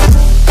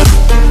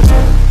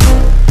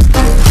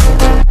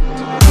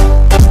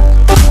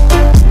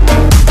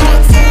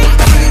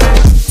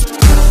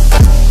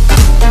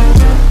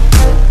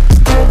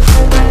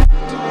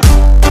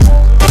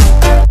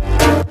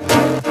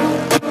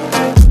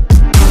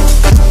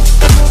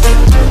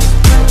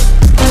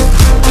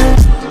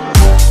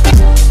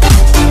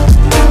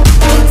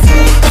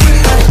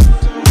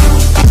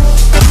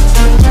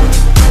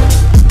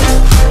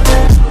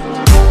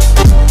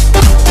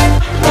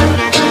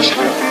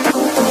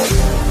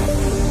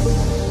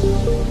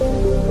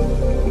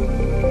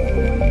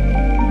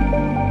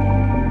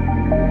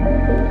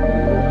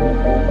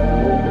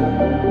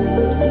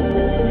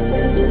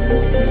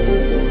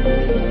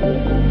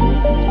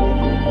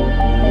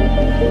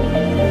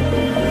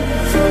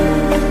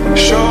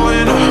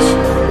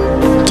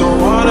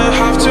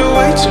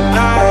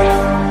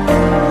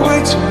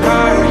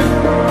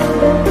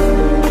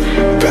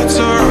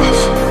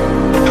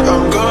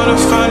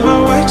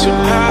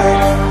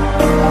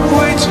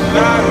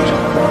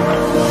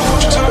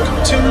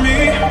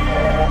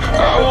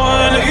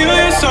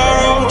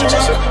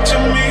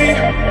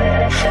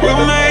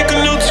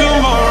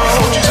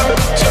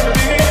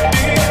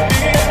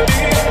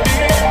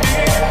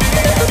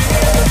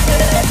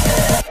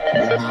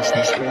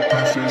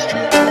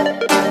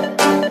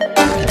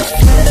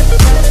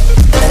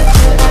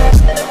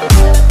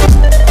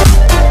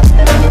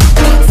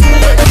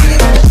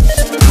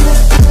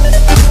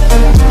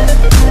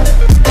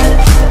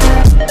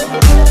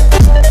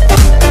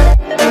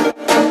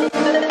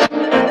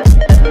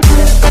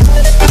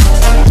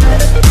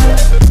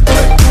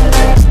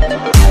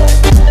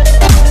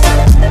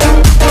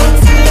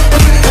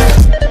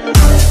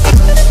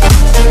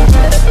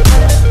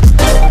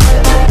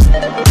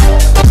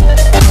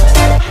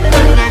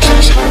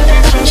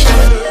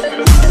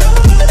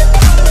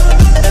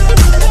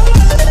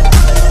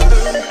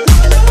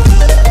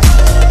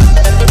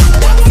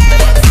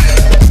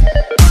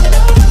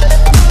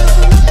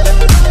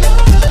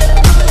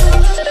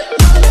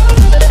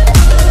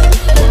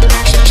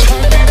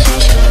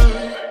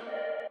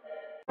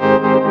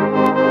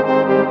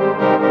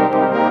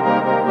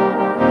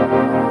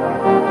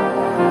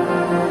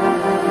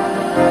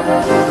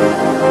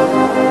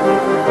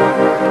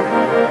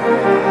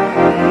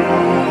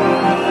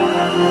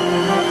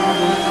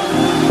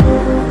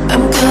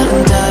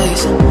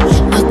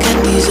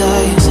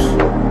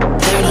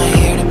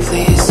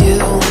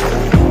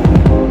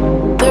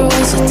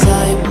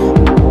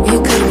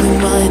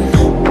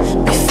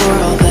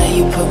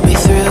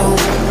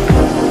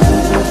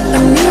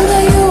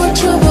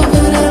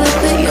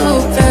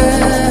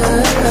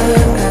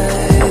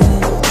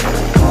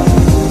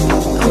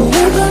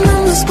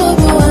 this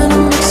bubble and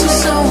it makes you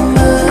so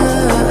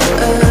mad.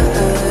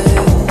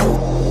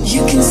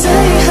 You can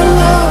say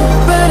hello,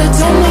 but I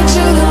don't need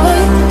you to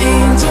like me.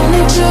 Don't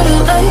need you to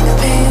like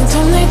me.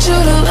 Don't need you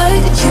to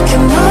like. You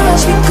can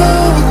watch me go,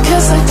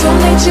 cause I don't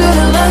need you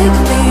to like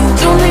me.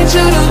 Don't need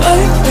you to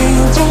like me.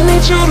 Don't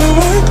need you to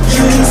like.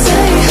 You can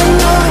say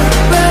hello,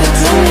 but I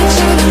don't need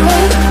you to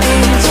like me.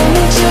 Don't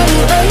need you to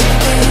like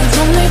me.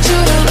 Don't need you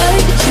to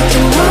like. You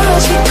can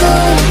watch me go,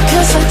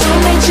 cause I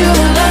don't need you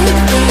to like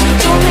me.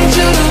 Don't need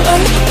you to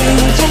like me.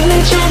 Don't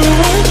need you to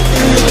like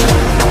me.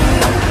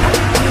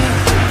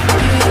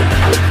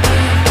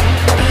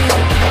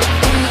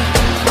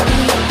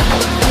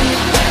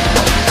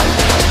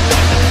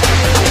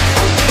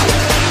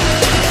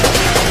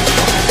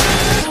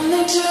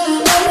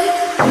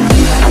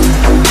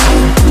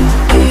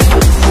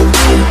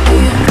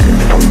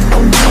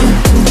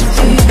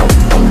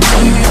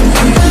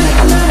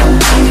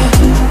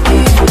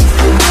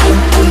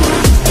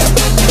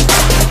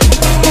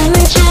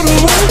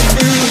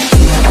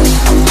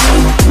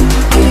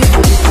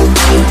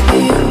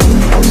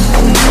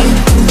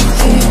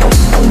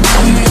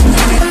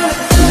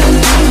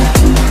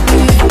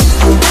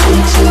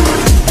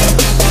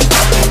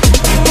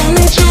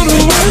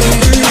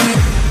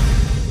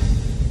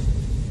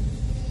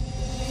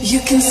 You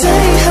can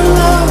say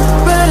hello,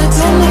 but I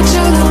don't need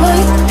you to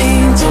like me.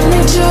 Don't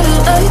need you to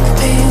like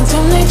me.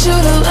 Don't need you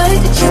to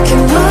like. You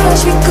can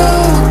watch me go,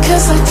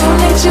 cause I don't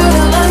need you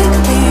to like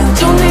me.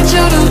 Don't need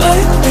you to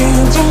like me.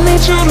 Don't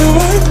need you to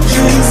like.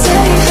 You can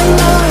say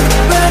hello,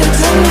 but I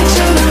don't need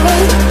you to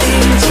like me.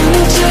 Don't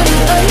need you to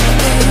like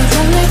me.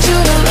 Don't need you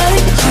to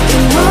like. You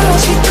can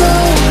watch me go,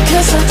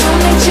 cause I don't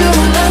need you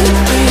to like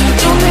me.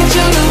 Don't need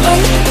you to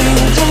like me.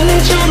 Don't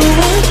need you to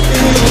like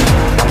me.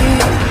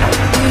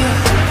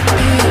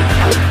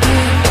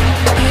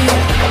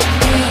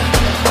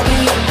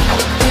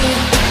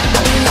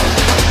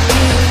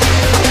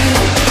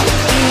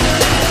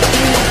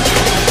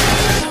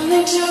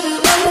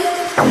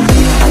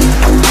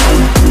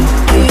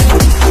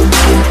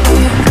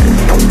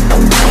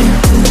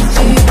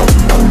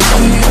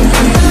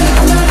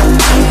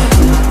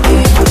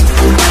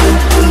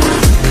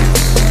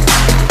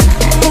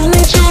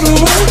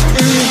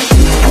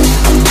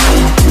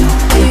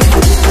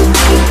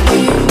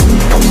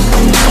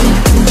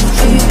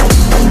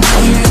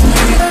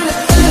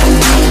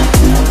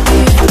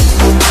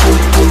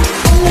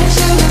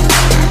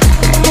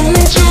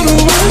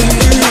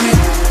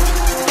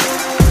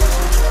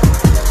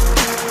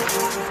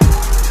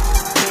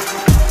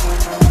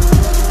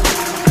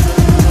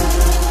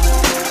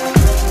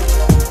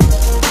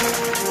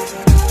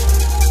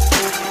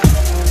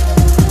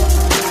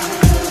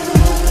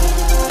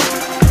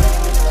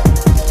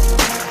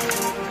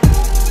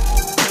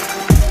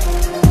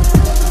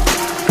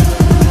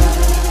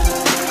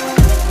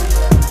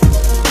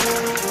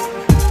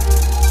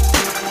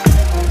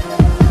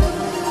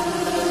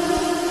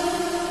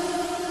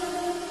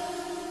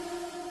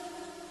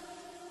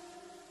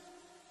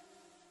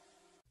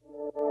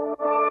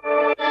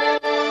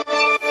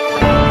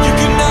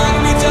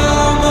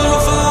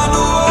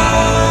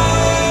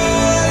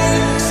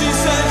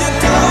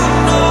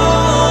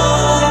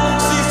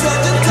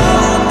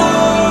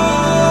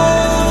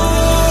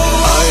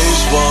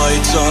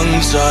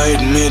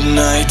 Tongue-tied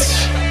midnight.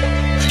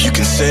 You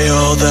can say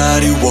all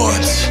that you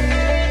want,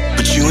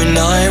 but you and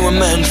I were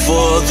meant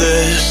for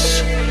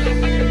this.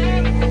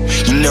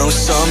 You know,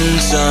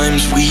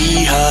 sometimes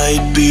we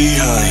hide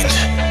behind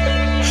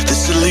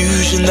this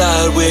illusion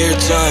that we're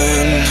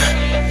done.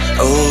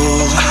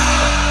 Oh,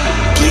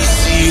 please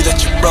see that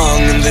you're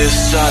wrong in this.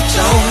 I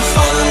don't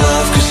fall in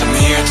love cause I'm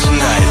here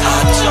tonight. I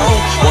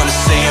don't wanna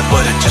say it,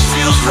 but it just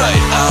feels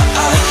right.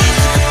 I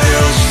took a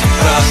pill just to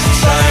pass the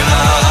time.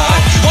 I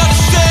wanna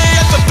stay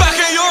at the back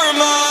of your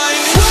mind.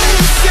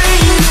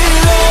 We've seen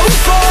it all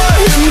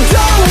before, and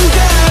don't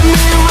get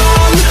me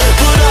wrong,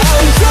 but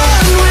I'm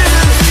done with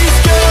these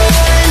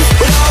games.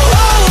 But I'll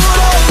hold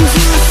on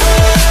to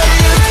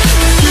faith.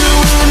 You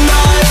and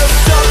I are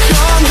stuck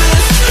on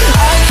this.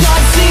 I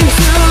can't seem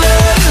to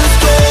let us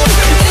go.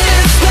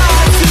 It's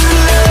not too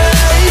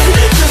late.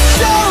 Just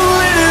show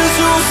it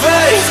to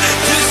face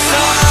this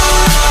time.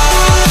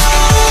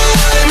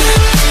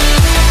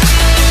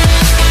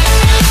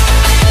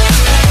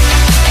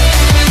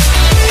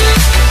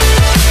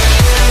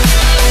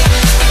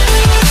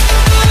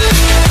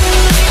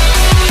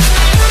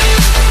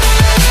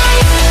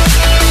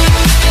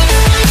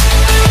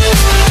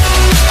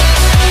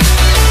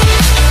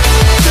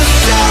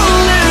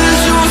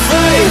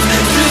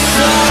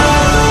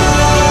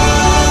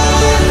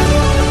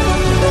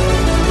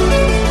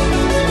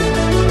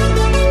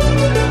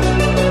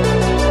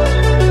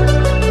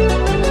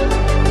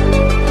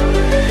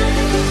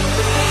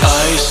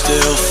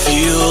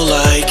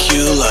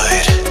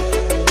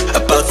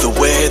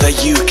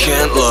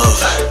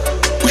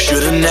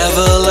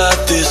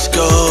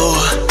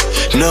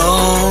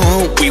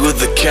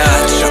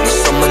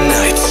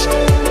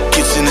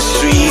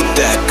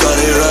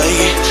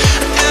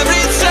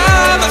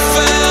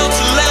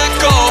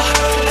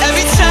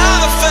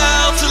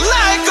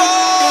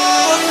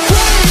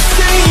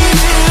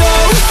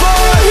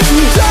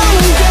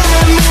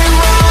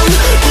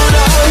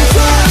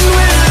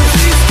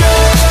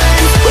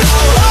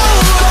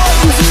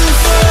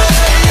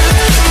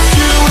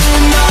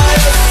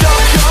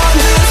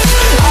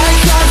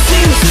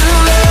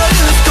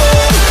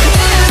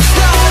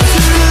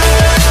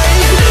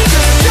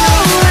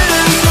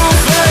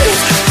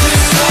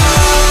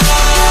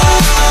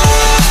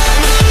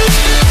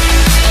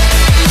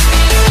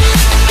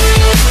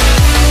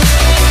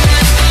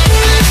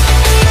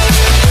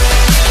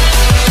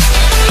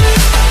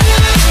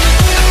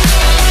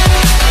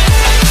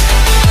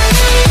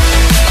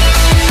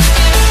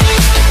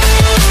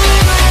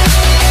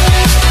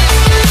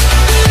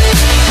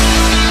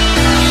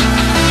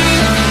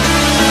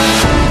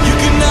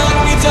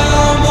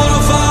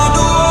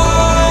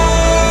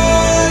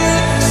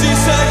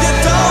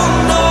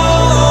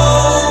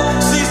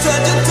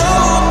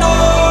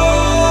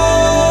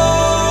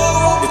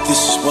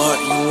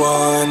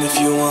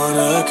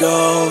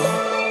 go.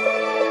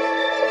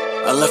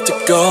 I left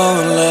it go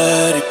and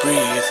let it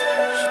breathe,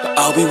 but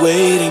I'll be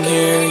waiting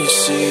here, you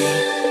see.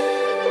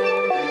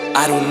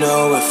 I don't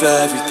know if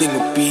everything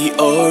will be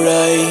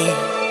alright.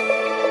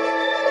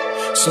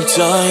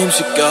 Sometimes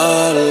you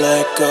gotta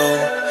let go,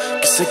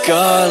 'cause I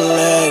gotta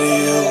let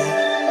you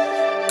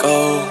go.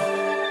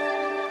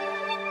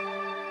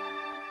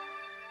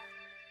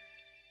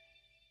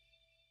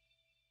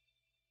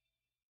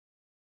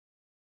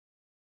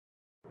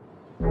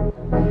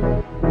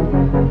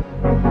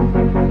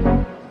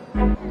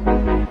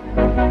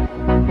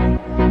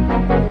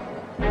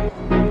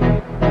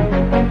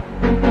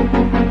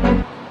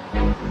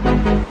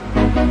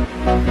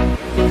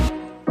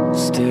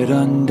 Stood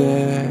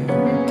under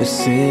the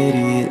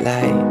city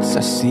lights,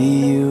 I see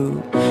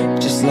you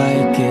just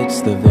like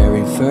it's the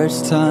very first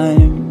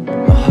time.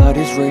 My heart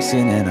is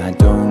racing and I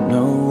don't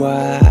know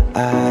why.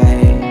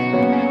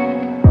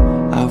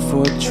 Our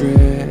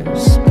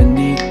fortress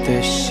beneath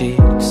the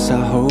sheets,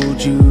 I hold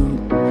you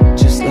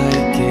just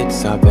like it's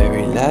our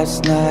very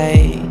last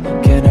night.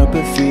 Can't help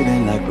but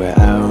feeling like we're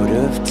out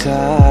of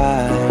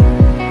time.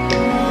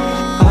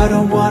 I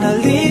don't wanna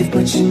leave,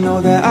 but you know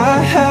that I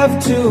have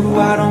to.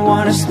 I don't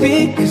wanna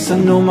speak, 'cause I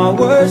know my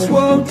words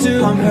won't do.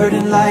 I'm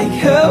hurting like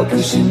hell,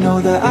 'cause you know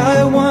that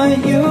I want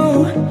you.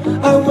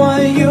 I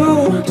want you,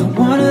 don't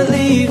wanna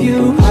leave you.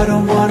 I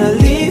don't wanna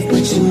leave,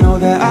 but you know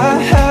that I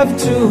have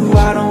to.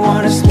 I don't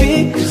wanna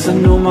speak, 'cause I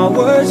know my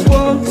words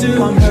won't do.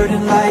 I'm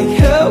hurting like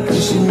hell,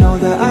 'cause you know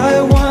that I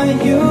want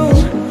you.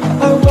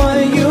 I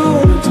want you,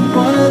 don't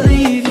wanna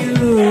leave you.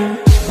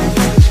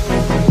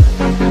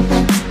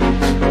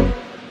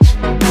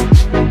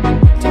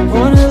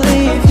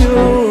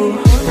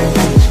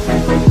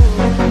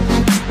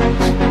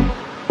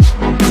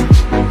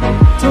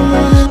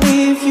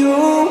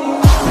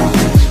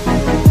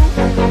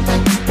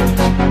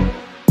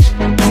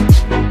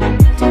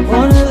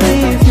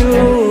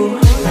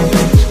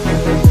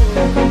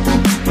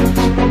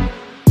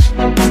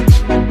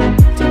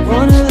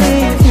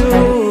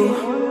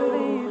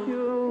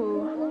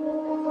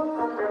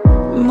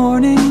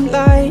 Morning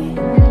light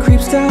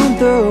creeps down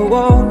the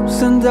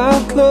walls and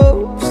our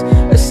clothes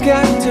are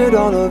scattered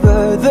all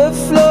over the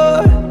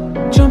floor.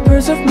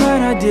 Jumpers of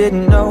mine I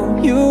didn't know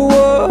you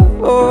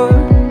wore.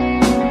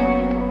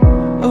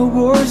 A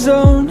war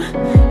zone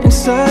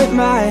inside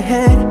my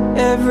head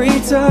every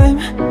time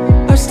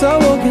I start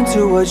walking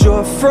towards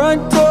your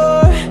front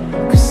door.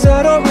 'Cause I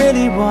don't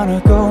really wanna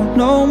go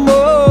no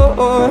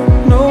more.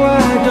 No,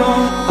 I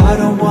don't. I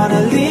don't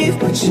wanna leave,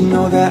 but you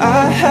know that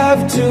I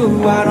have to.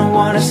 I don't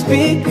wanna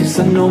speak, 'cause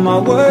I know my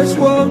words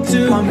won't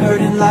do. I'm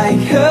hurting like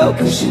hell,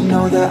 'cause you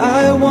know that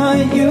I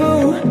want you.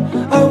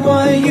 I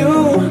want you,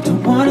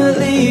 don't wanna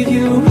leave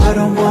you. I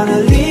don't wanna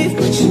leave,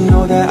 but you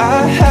know that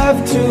I have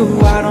to.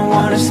 I don't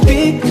wanna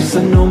speak, 'cause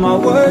I know my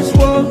words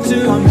won't do.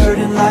 I'm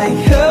hurting like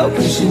hell,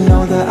 'cause you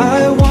know that I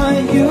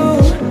want you.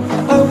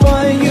 I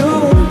want you,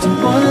 don't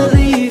wanna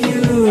leave you.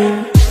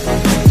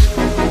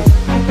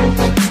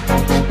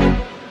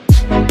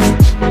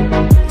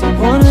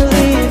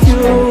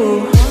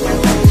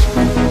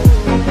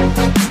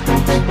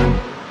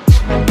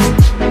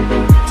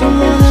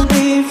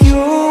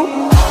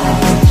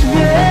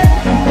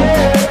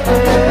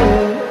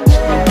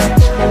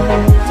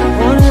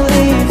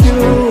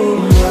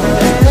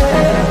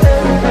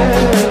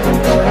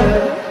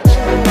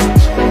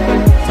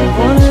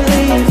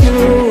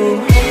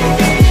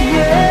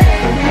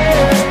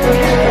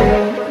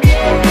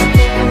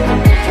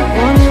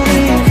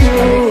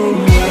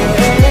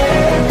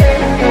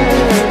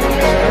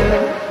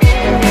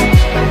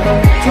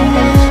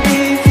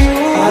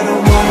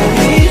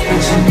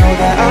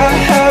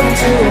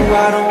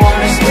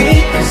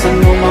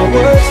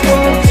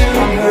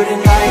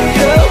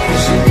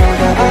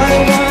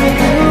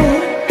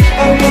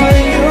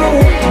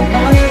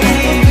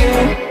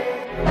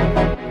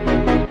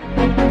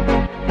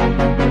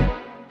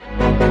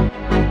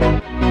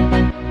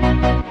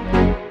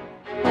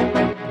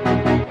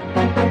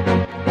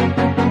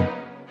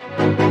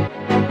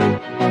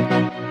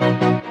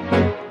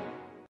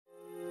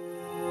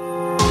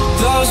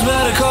 Those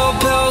medical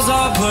pills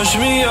are push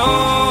me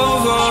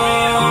over.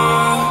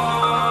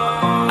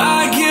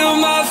 I kill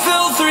my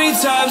fill 3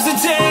 times a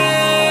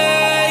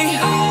day.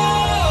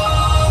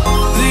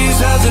 These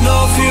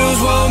ethanol fuels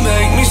won't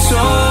make me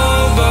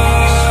sober.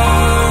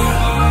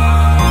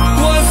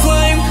 One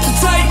flame to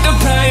take the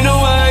pain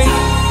away.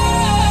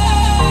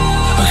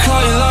 I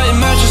caught you lighting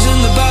matches in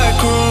the back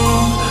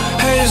room.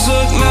 Haters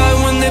look mad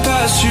when they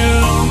pass you.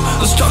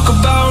 Let's talk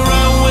about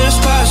round when it's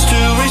past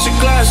due. Reach a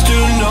glass to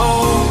know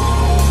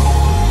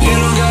you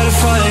don't gotta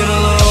fight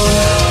alone.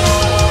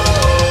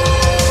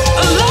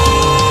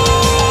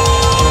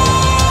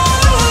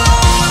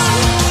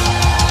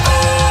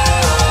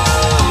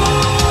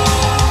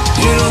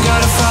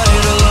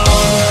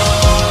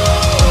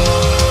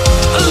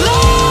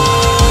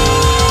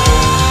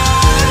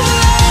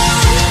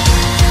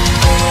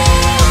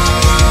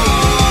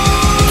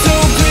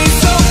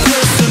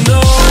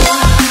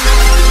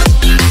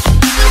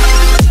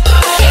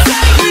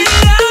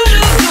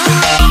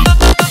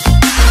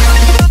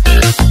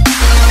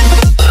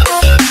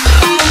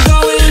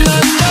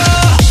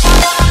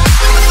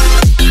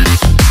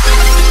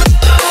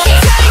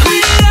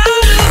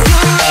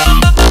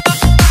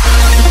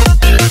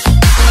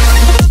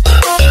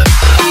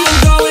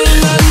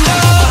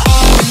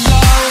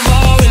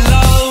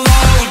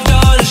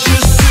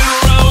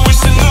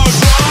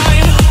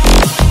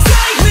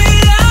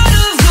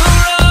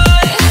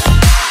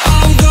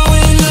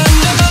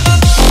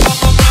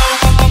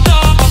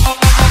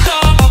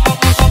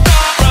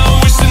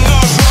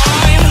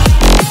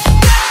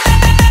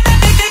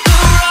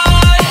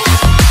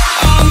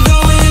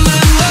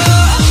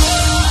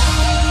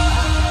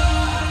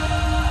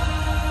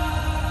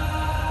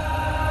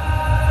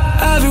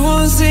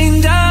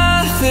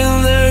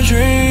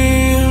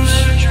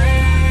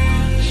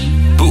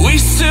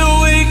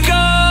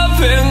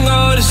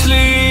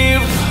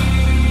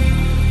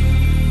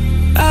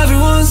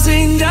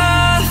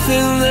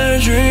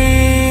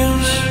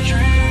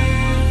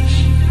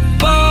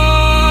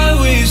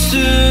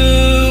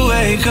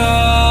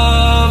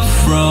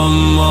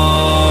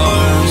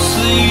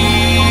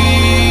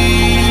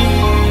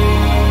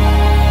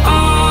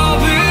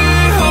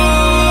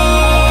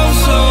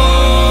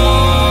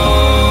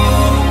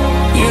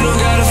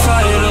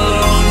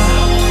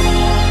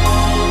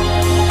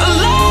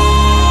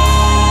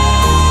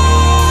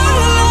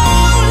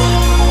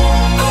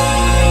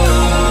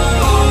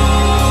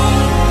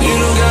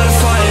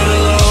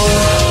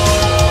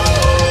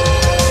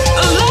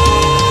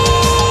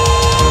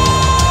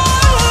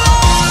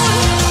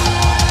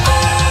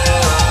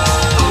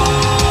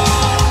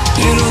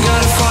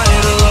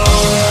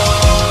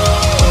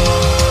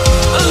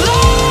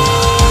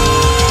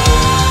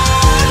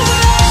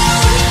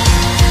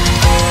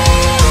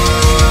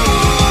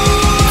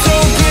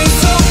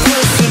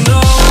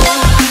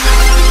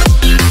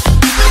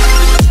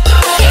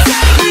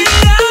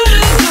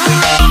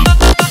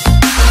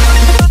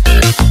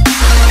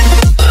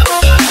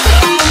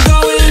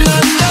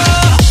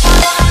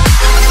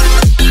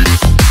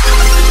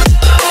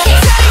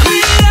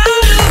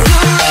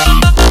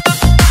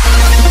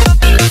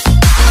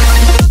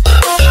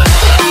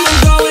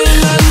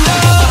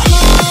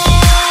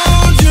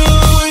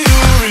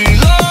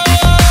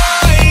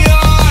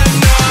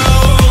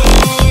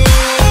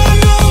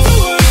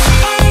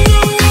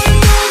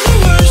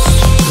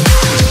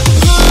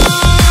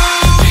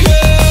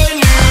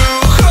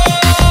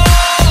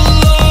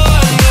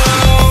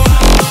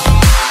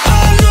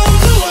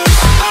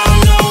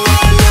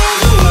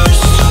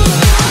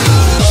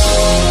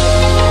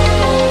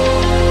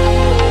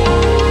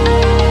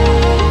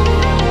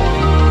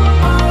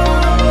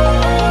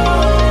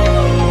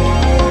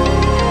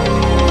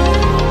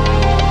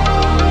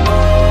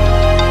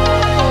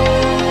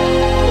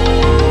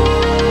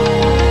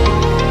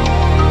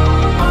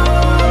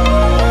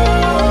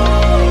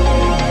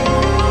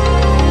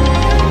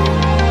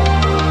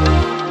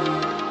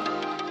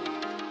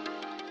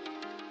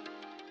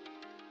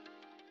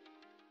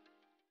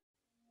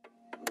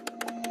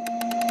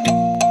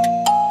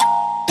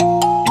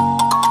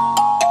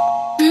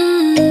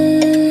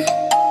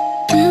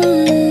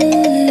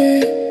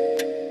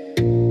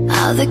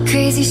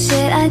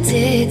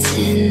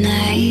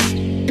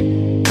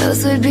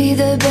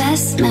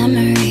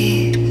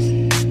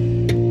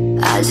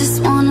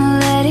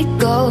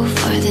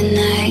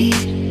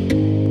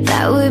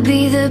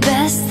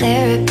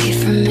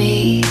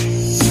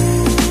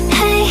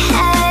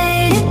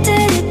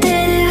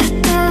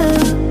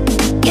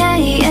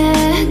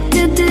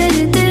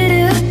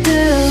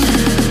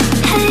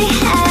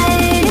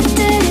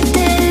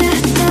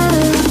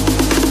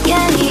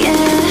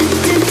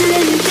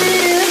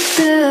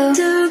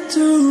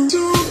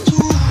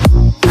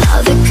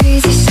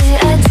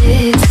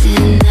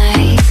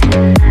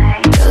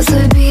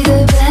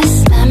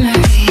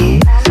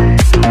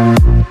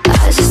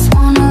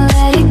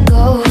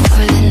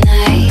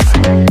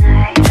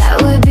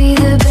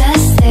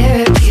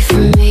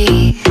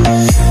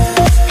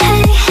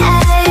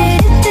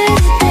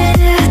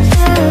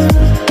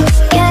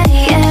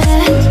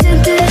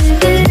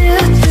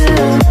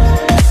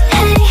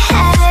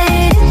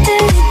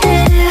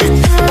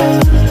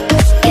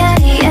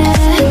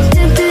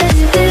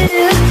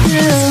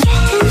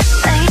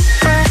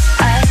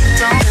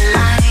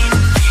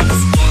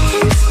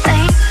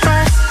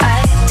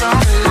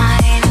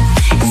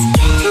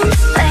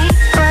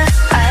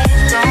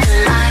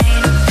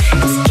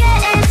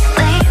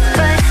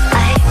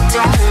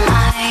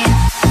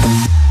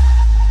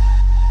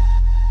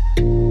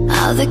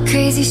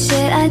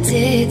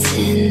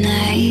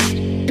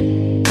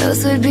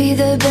 those would be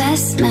the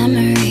best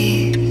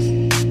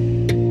memories.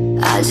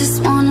 I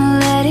just wanna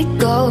let it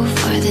go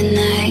for the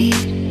night.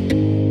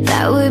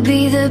 That would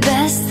be the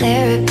best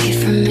therapy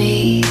for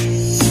me.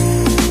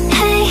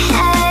 Hey,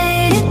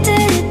 hey,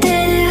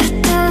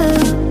 do-do-do-do-do.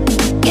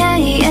 Yeah,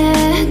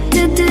 yeah,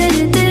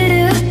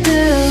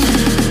 do-do-do-do-do.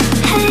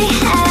 Hey,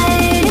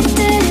 hey,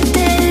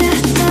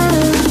 do-do-do-do-do.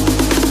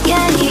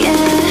 Yeah,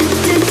 yeah,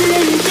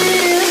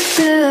 do-do-do-do-do.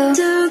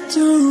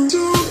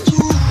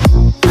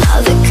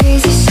 All the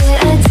crazy shit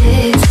I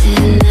did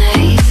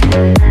tonight,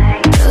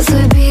 those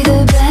would be the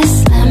best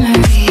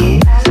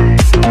memories.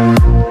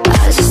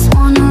 I just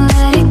wanna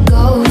let it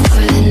go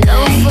for the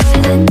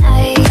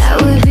night. That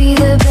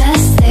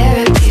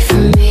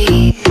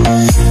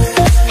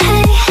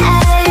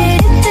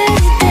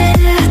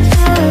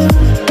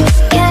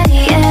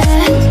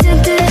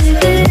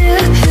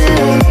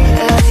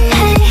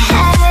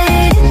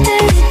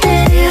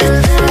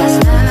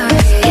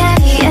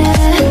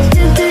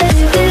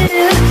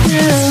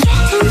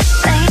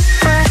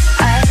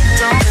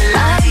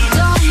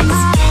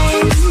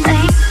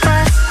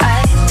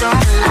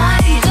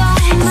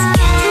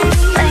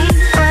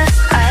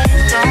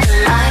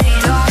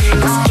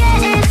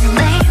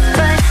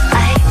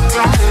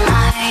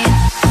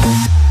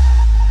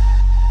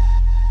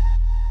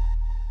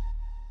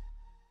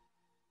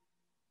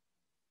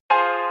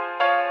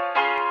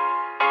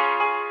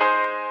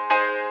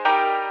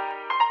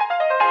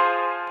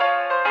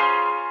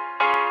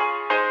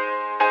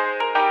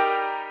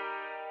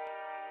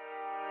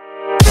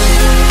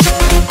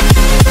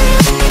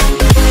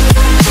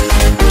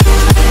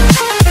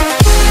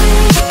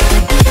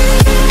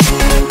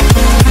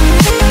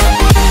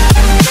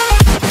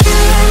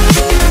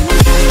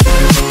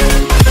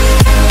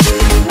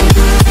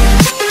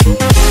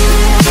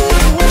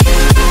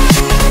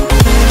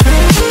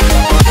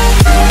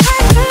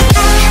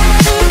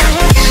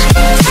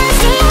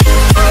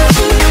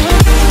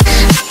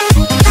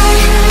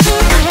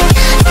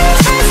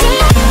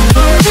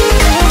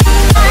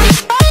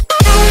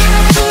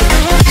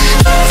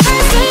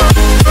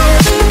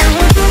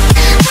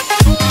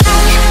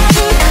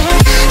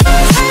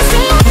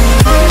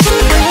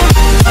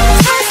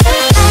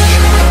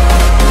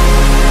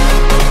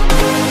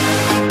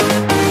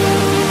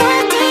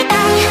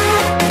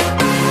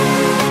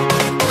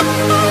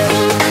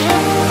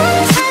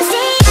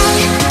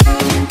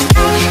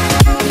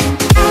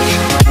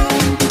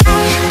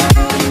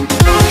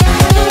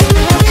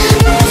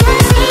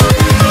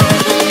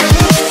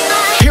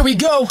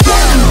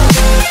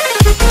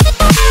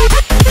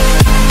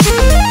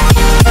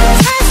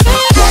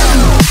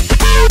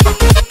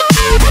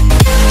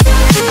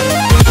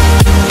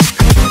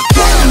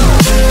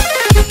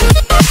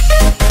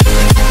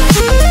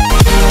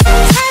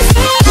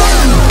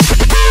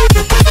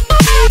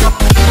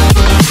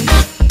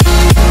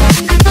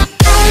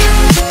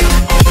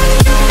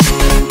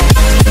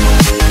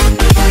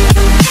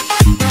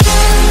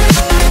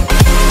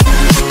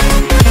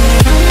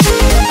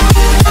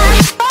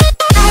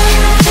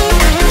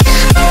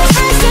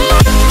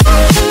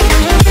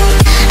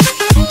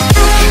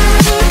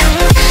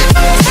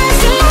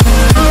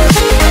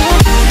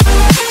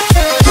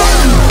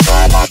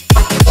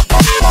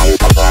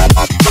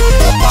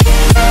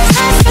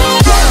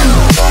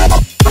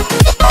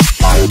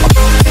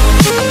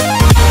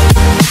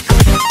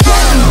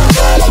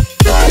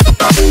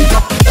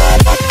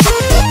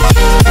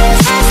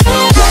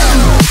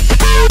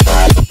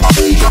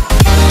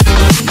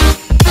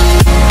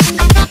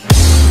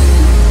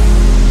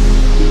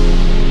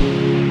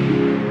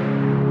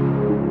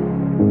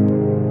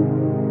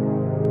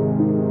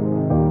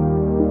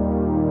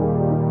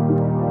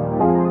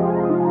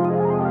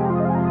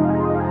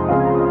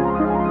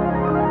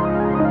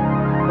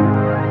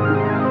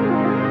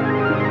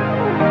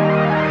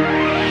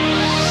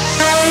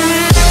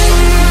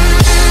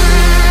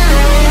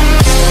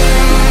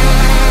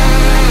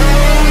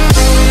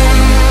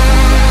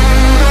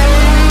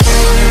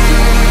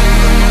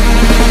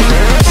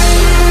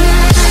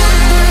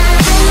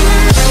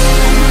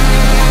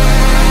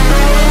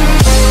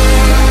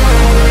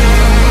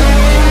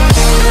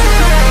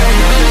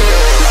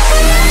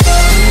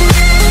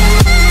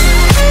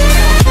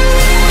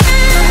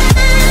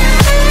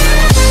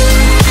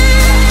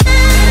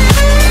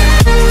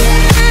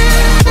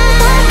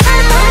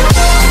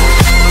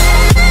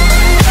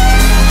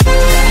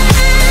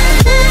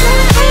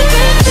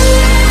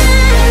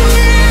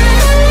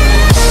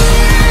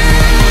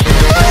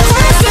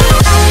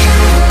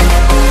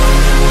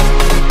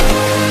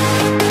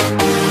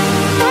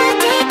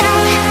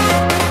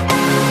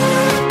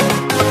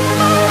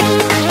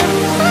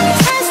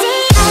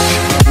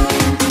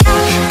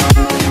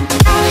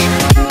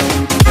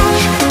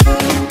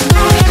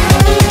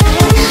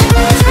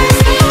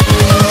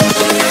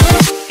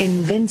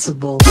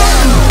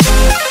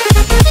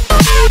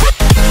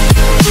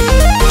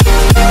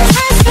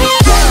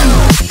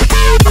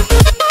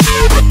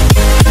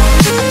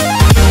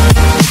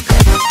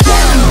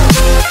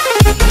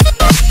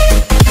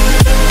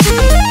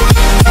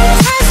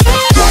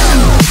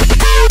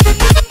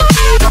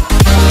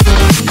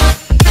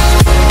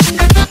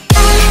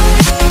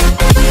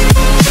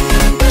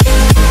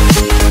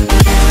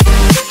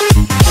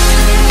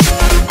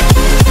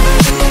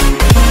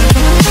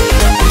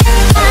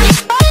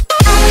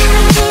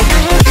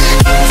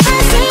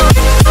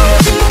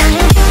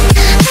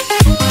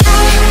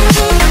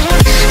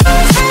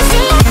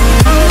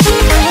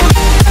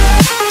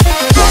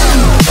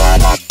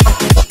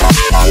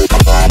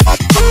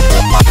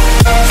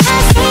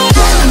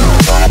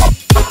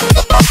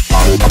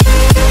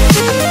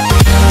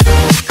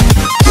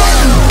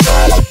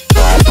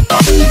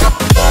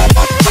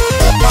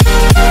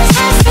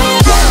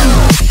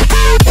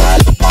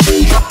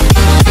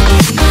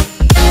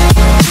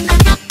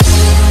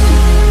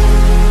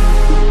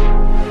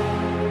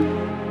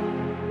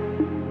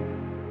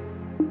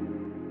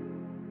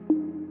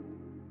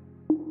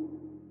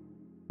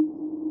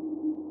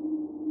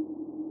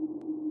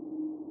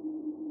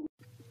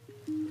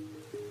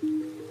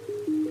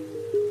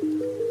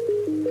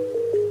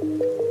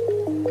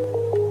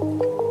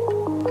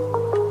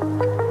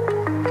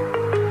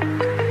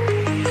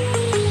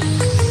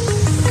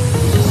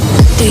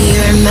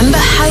remember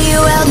how you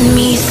held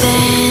me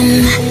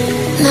then?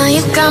 Now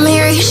you got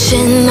me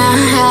reaching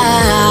out.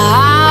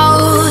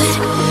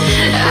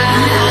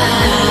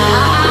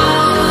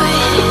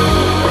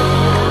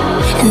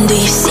 And do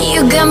you see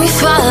you got me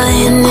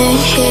falling in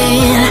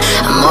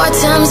more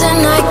times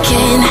than I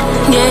can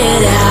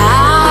get out.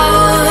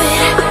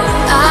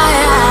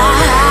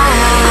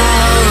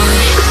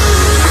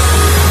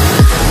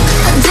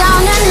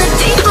 Down in the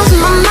deep of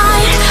my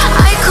mind,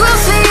 I crawl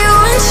for you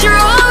and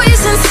you're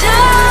always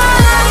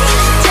inside.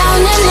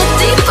 Down in the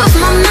deep of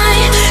my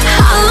mind,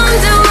 how long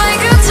do I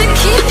got to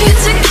keep you,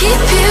 to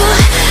keep you?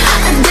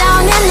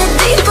 Down in the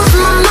deep of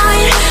my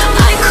mind,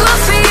 I crawl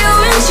for you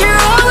and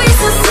you're always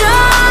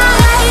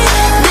inside.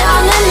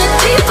 Down in the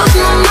deep of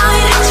my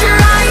mind,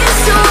 trying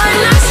so hard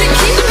not to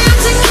keep you,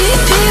 to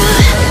keep you.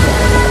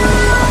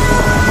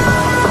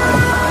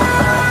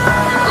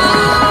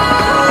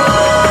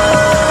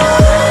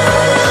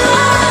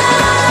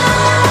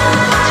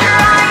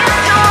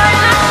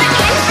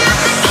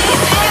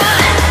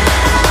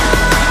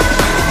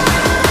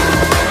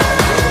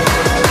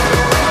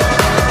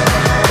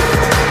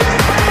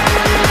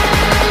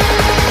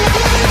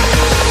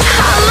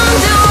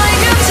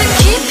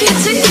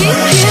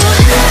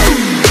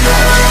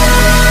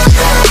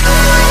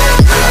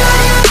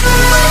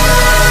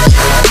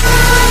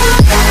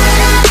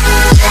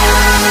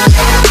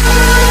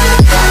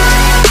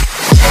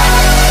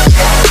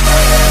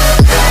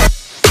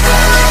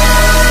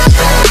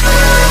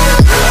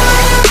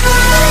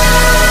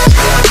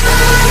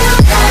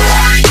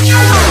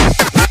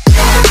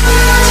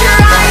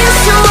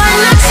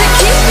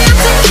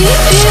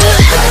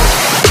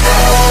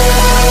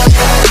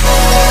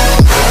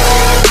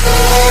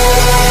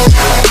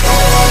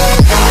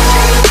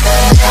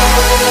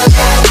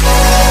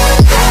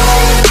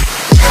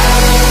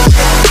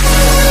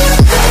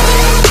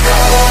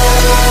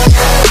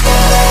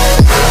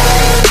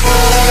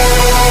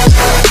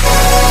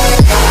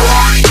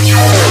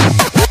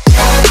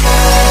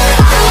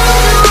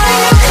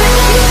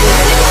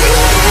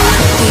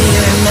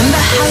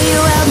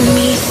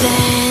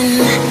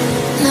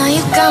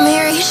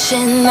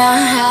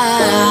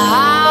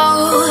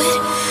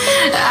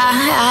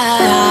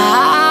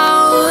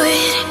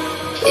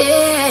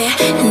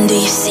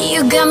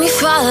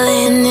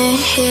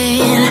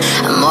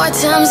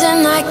 Times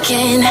and I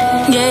can't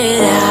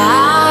get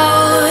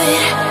out.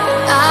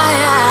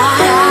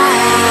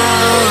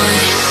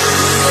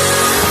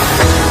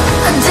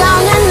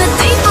 Down in the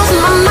deep of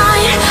my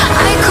mind,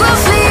 I crawl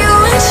for you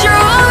and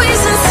you're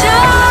always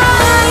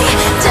inside.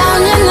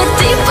 Down in the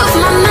deep of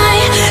my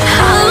mind,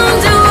 how long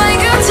do I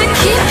got to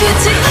keep you,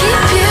 to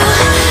keep you?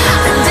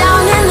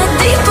 Down in the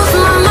deep of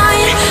my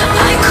mind,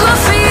 I crawl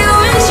for you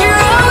and you're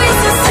always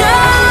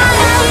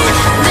inside.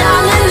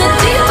 Down in the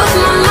deep of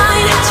my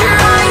mind,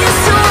 trying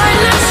so hard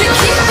not to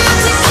keep you,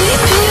 to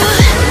keep you.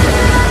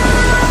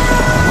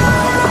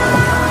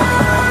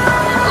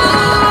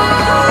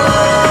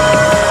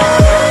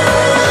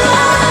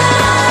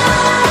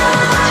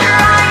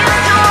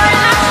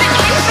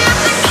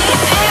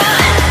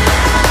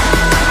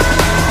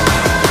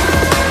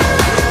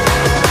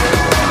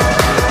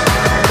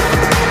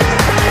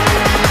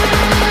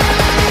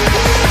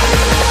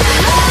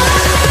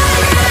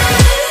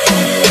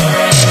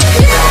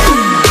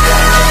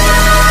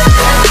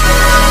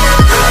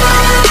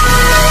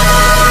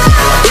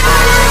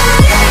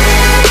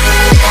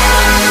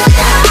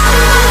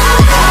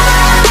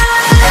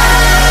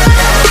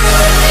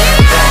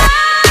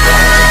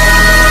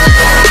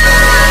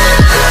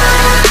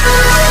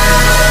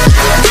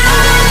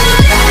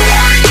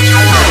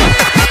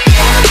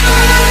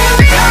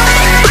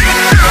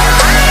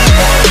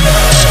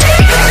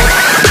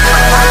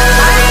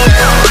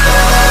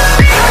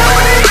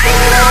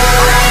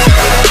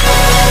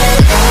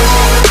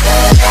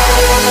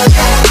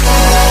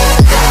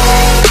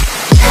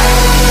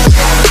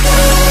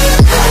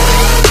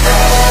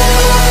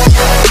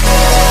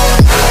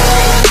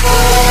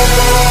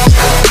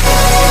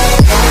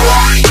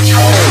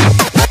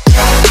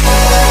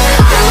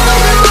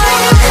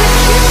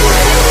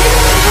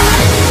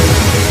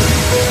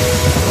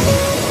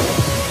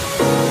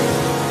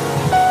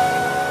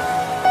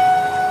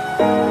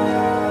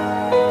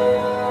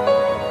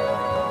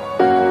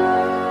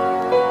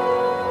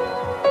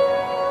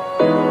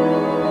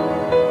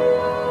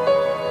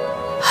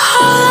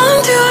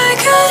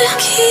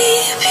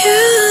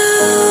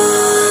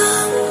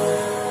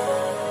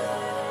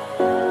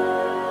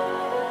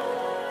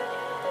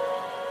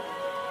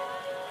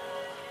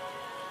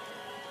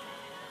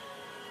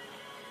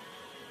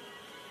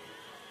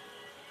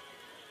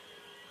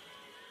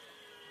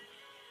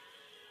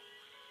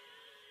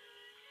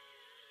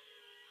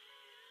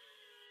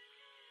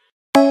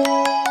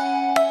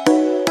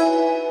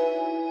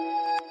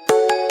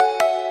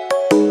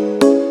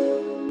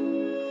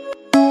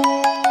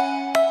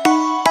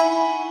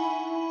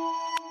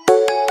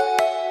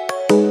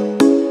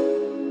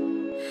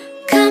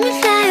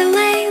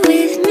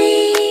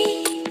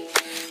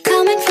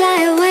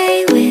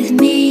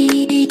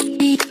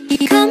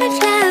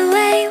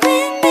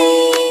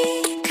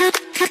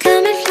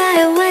 Come and fly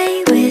away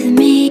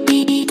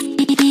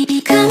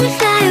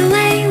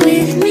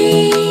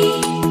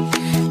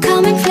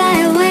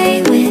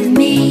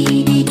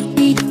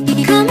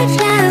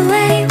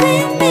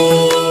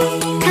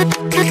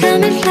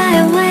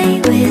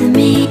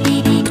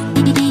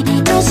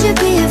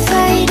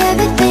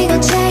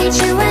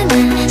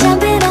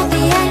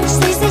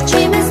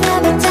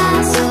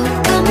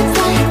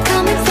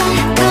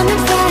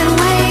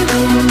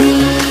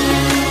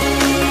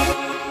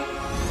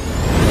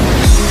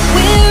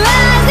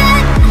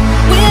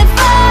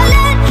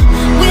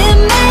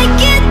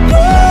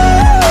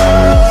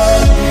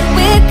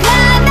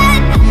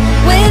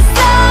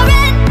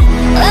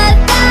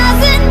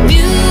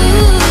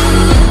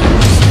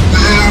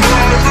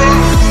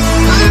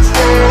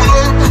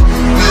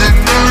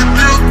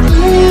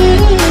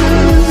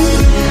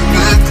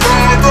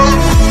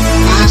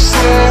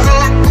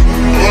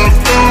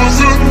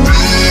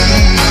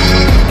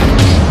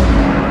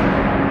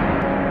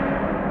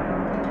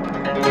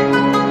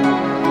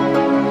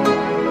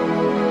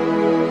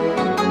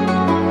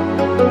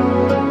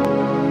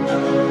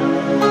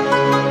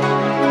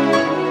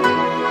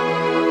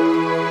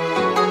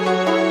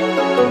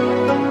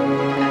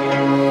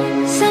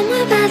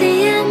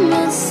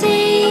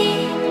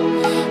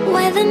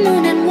the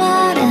moon and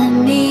water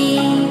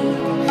meet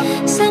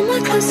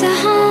somewhere close to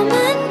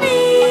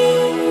harmony.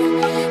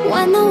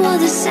 When the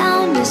world is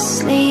sound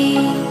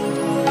asleep,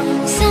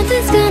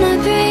 something's gonna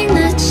bring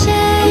the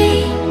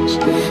change.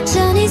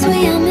 Journeys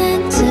we are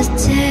meant to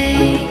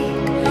take,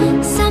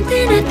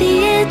 something at the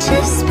edge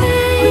of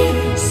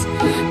space,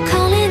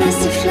 calling us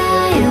to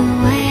fly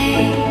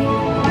away.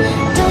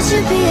 Don't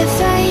you be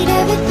afraid,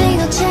 everything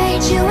will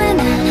change. You and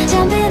I,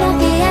 jumping off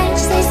the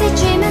edge. They say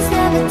dreamers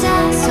never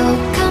die, so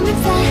come and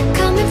fly,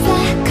 come and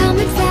fly, come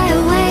and fly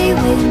away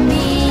with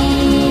me.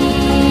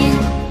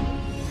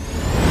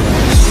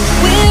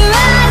 We're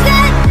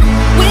rising,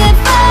 we're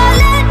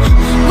falling,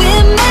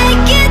 we're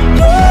making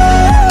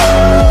through.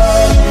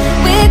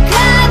 We're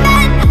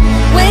climbing,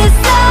 we're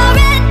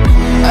soaring,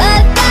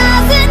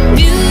 1,000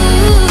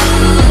 views.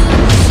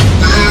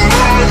 We're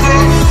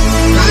rising,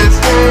 we're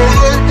falling,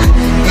 we're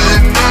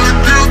making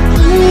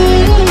through.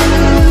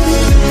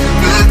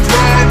 We're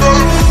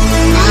climbing,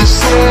 we're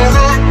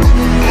soaring,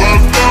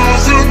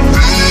 1,000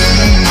 views.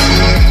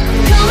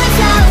 Come and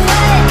fly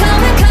away,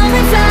 come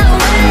and fly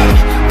away,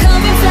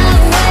 come and fly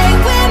away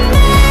with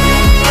me.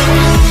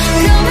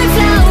 Come and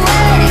fly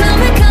away,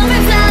 come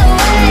and fly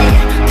away,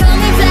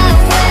 come and fly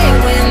away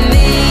with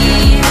me.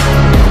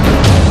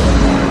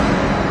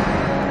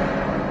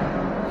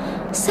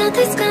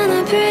 Something's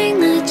gonna bring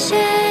the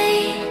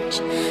change.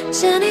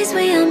 Journeys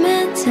we are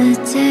meant to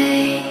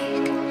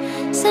take,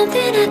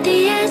 something at the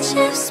edge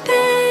of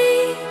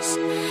space,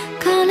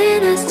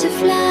 calling us to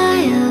fly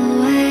away.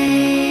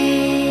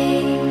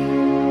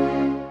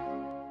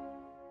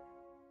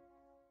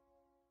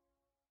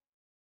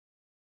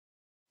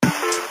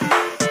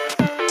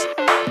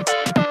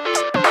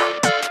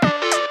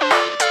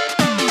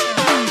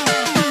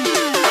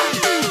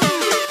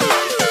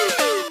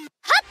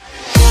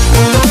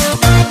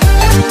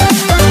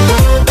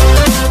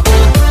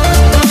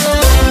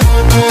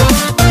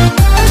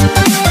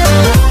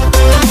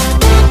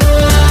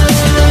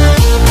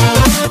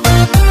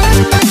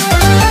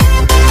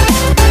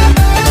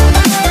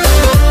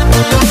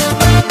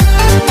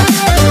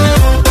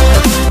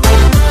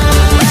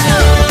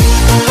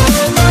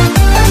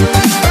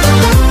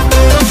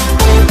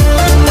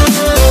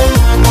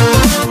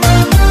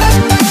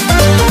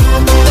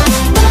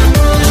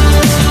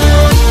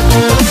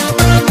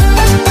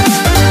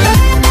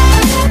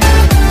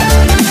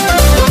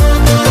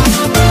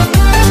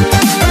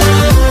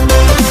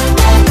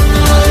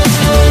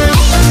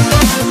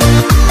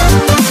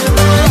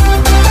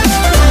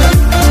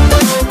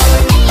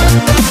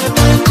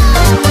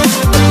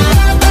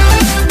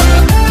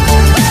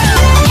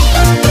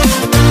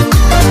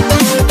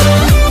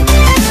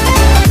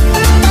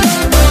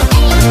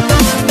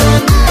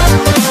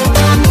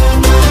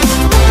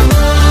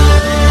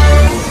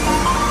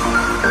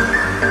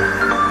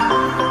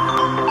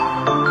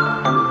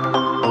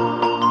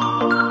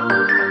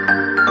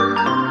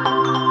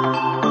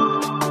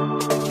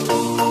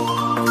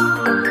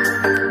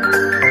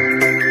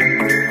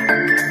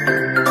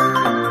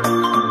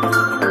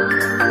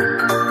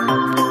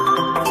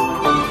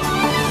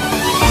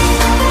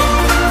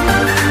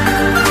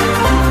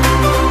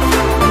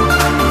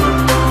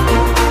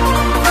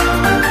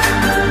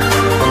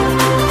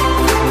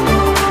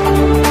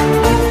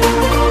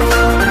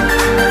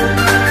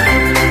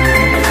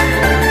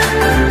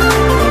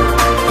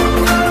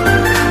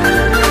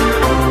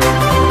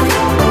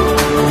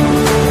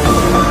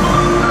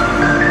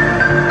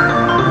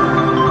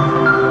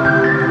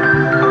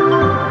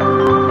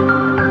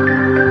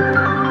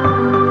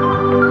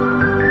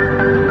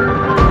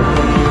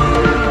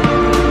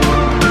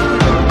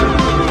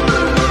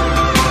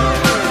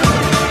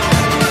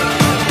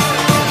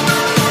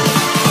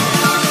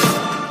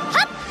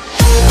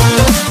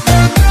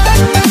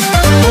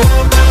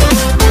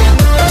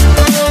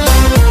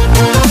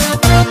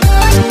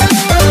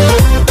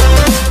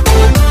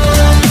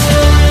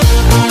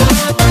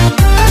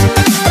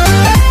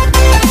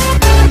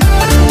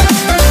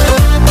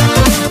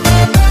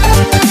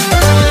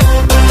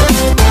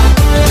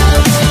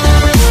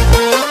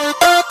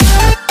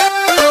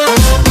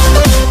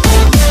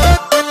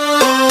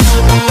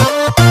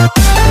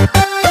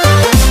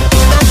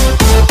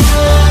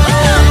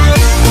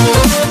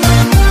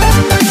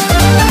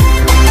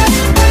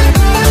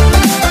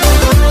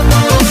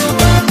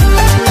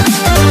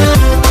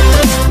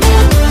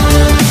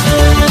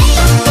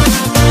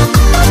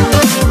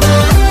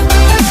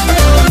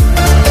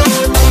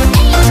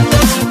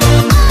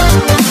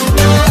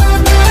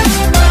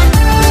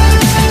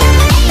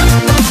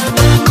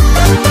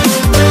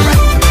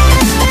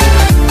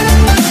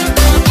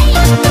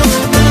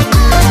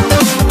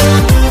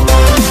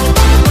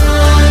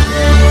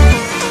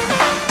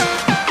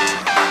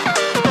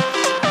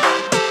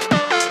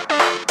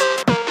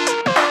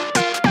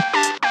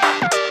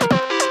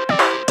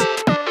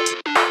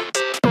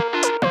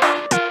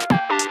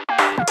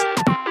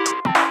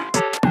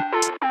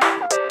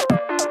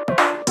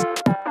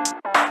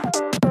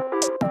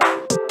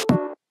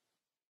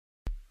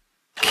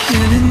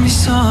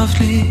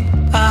 softly,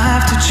 I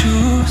have to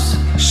choose.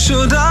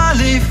 Should I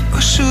leave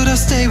or should I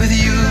stay with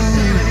you?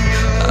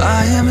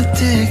 I am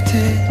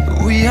addicted,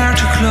 we are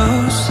too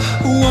close.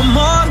 One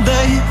more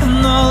day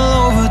and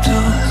I'll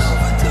overdose.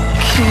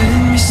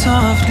 Killing me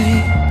softly,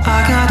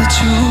 I gotta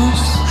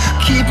choose.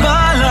 Keep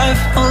my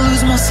life, I'll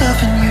lose myself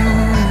in you.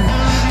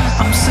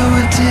 I'm so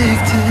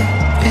addicted,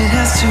 it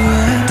has to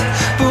end.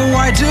 But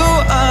why do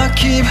I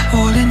keep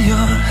holding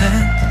your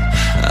hand?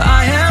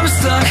 I am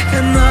stuck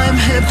and I'm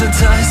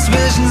hypnotized.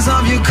 Visions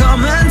of you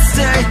come and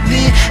stay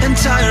the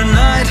entire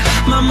night.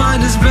 My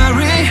mind is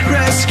buried,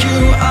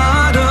 rescue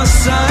out of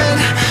sight.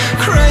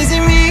 Crazy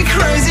me,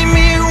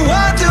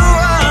 what do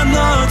I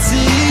not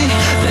see?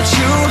 That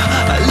you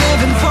are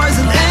living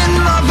poison in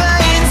my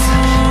veins.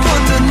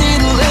 Put the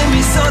needle in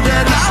me so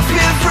that I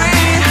feel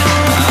free.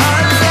 I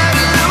let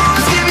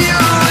loose, give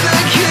you the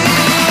key.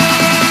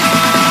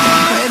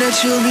 Pray that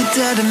you'll be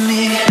dead to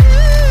me.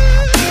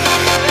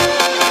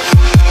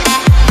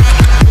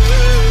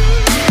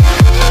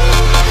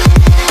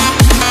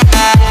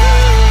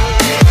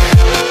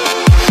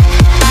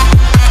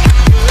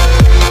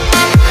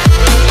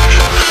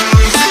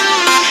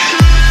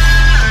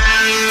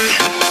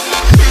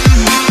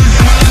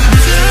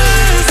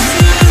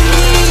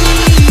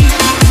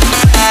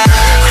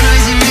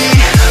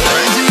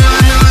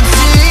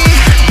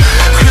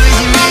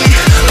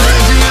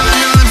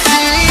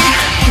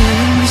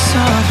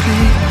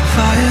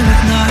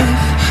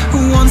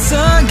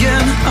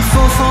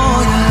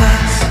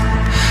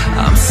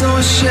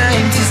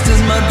 Ashamed, this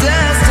is my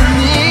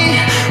destiny.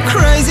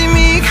 Crazy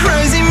me,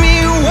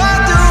 what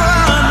do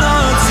I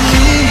not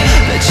see?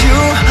 That you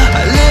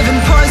are living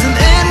poison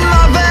in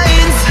my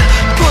veins.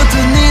 Put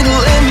the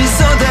needle in me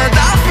so that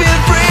I feel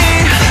free.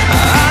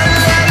 I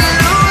let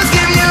loose,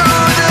 give you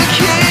the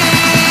key.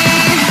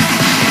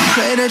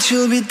 Pray that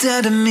you'll be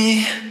dead to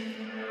me.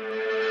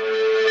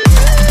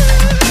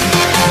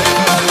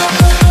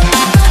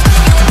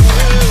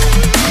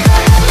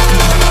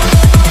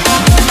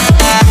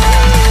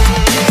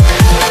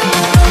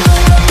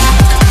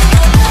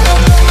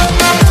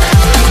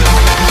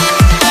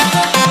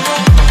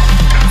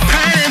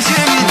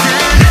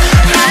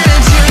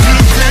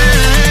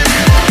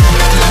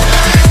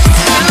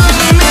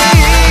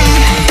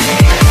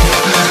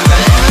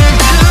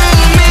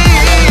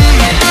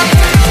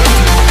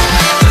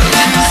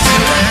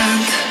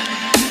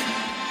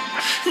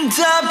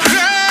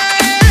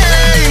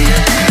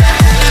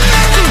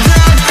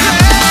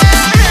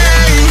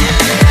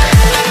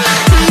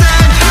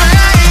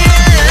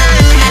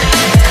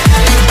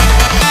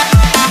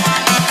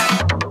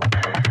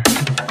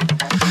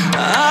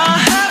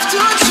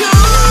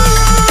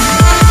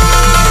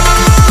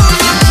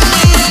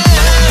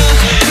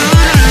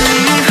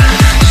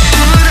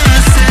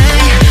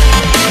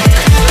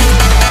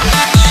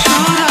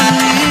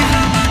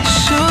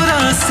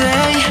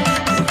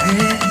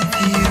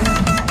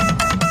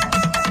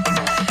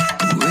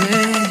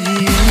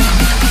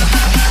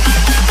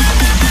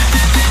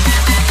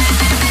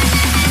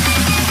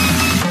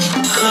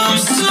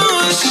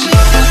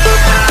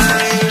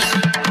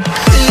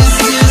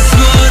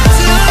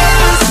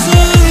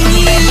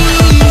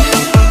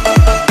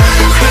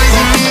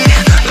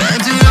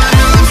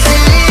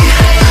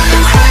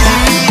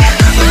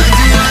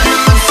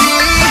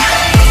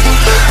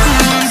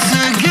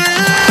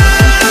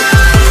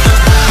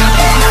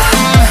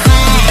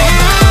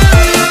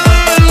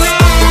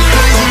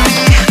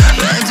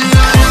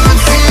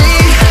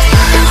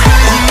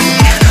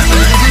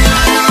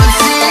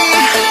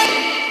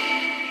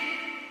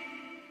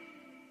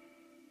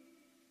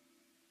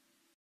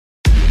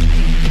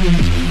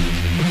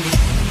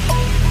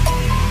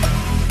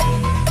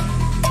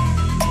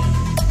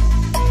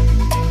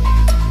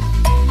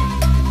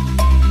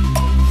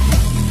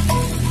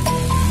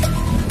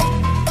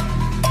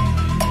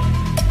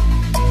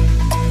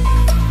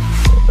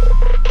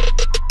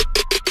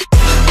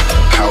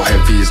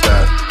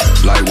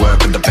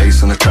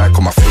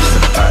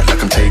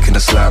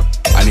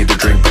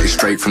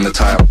 From the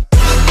tile,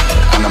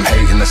 and I'm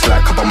hating the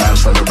slack. Couple man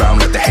slide around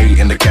like they hate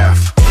in the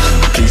gaff.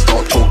 Please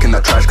stop talking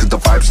that trash, cause the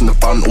vibes in the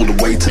front all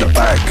the way to the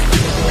back.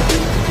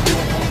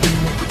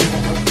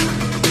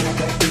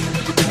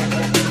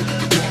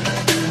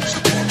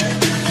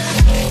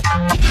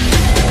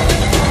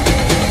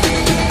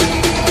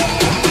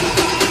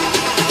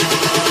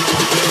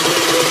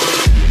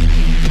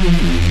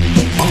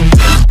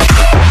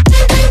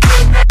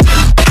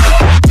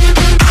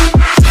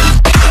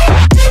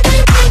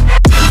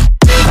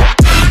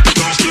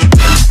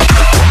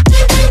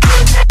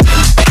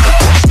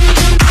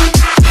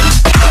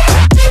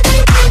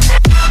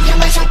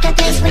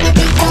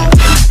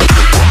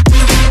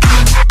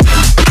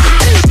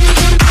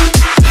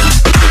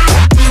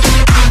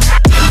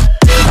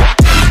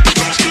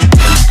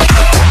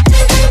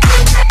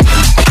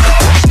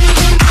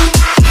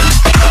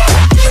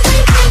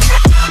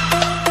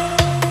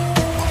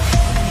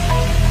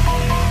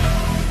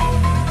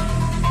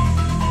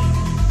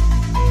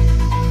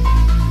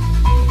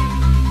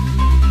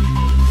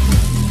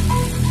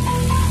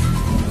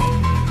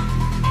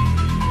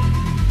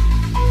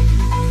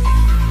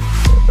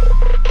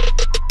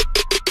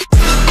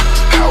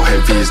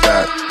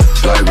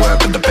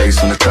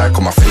 bass on the track,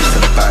 on my face to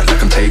the back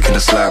like I'm taking a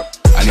slap.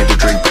 I need a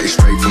drink, but it's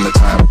straight from the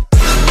tap.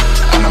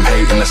 And I'm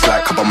hating the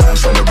slack, couple man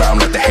slung around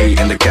like they hate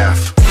in the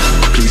gaff.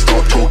 Please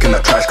stop talking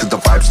that trash, cause the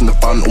vibes and the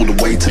fun all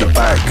the way to the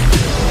back.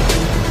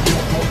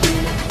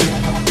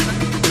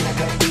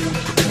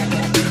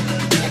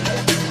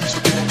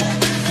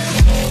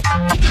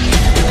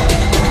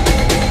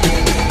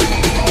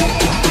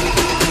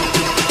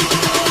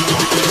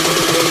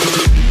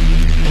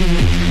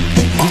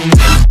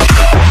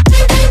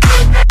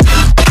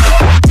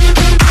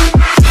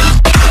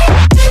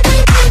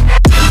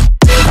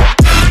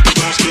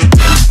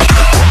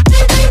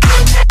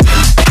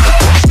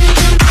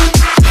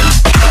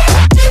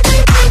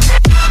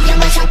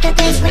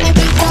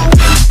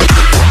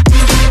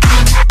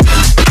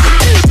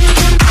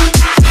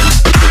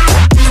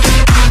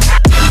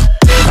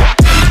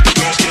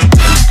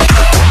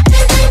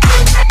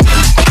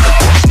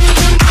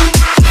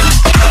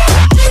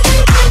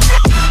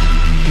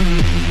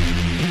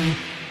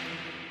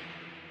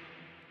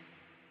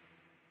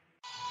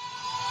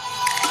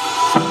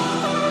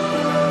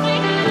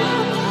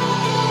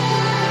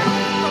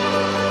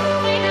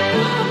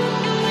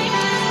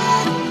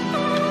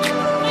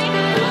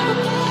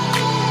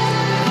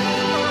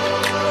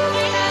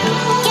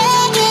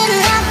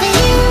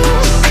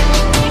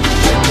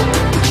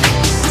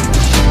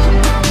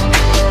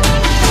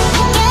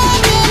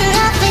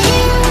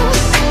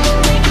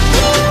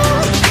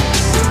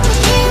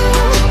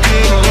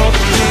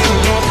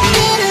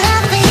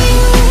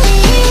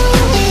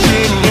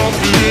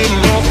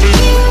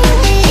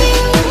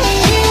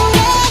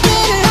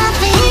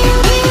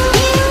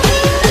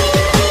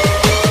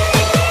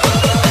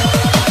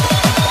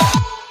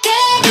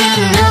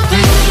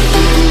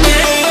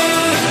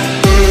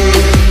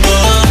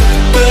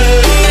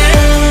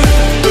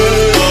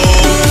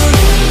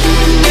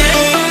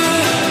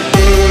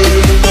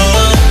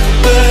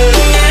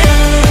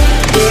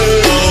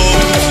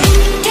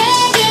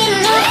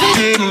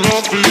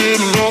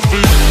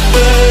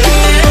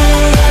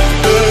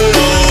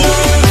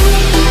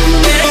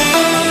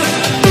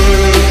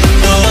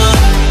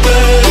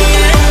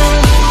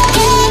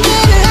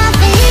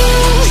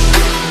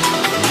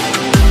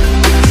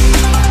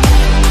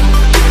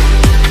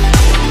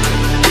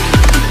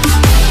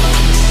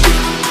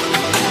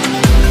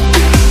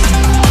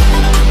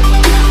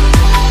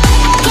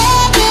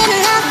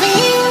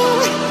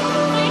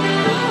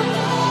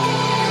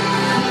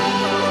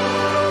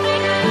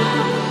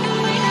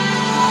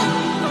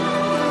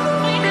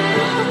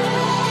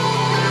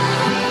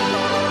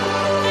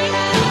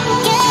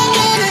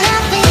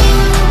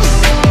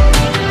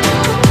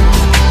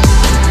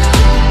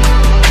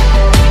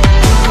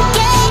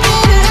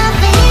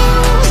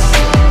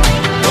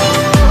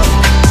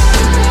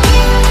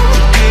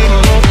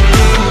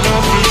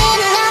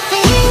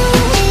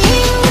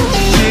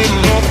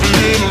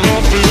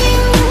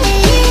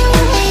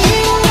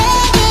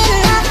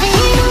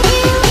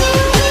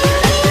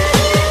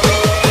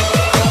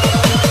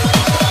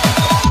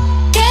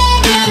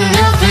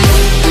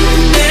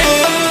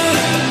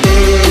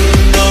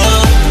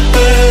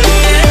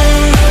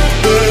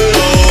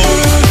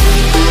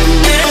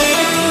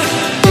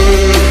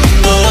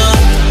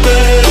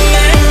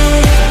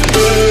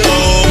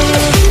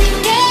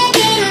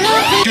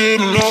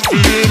 Getting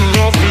off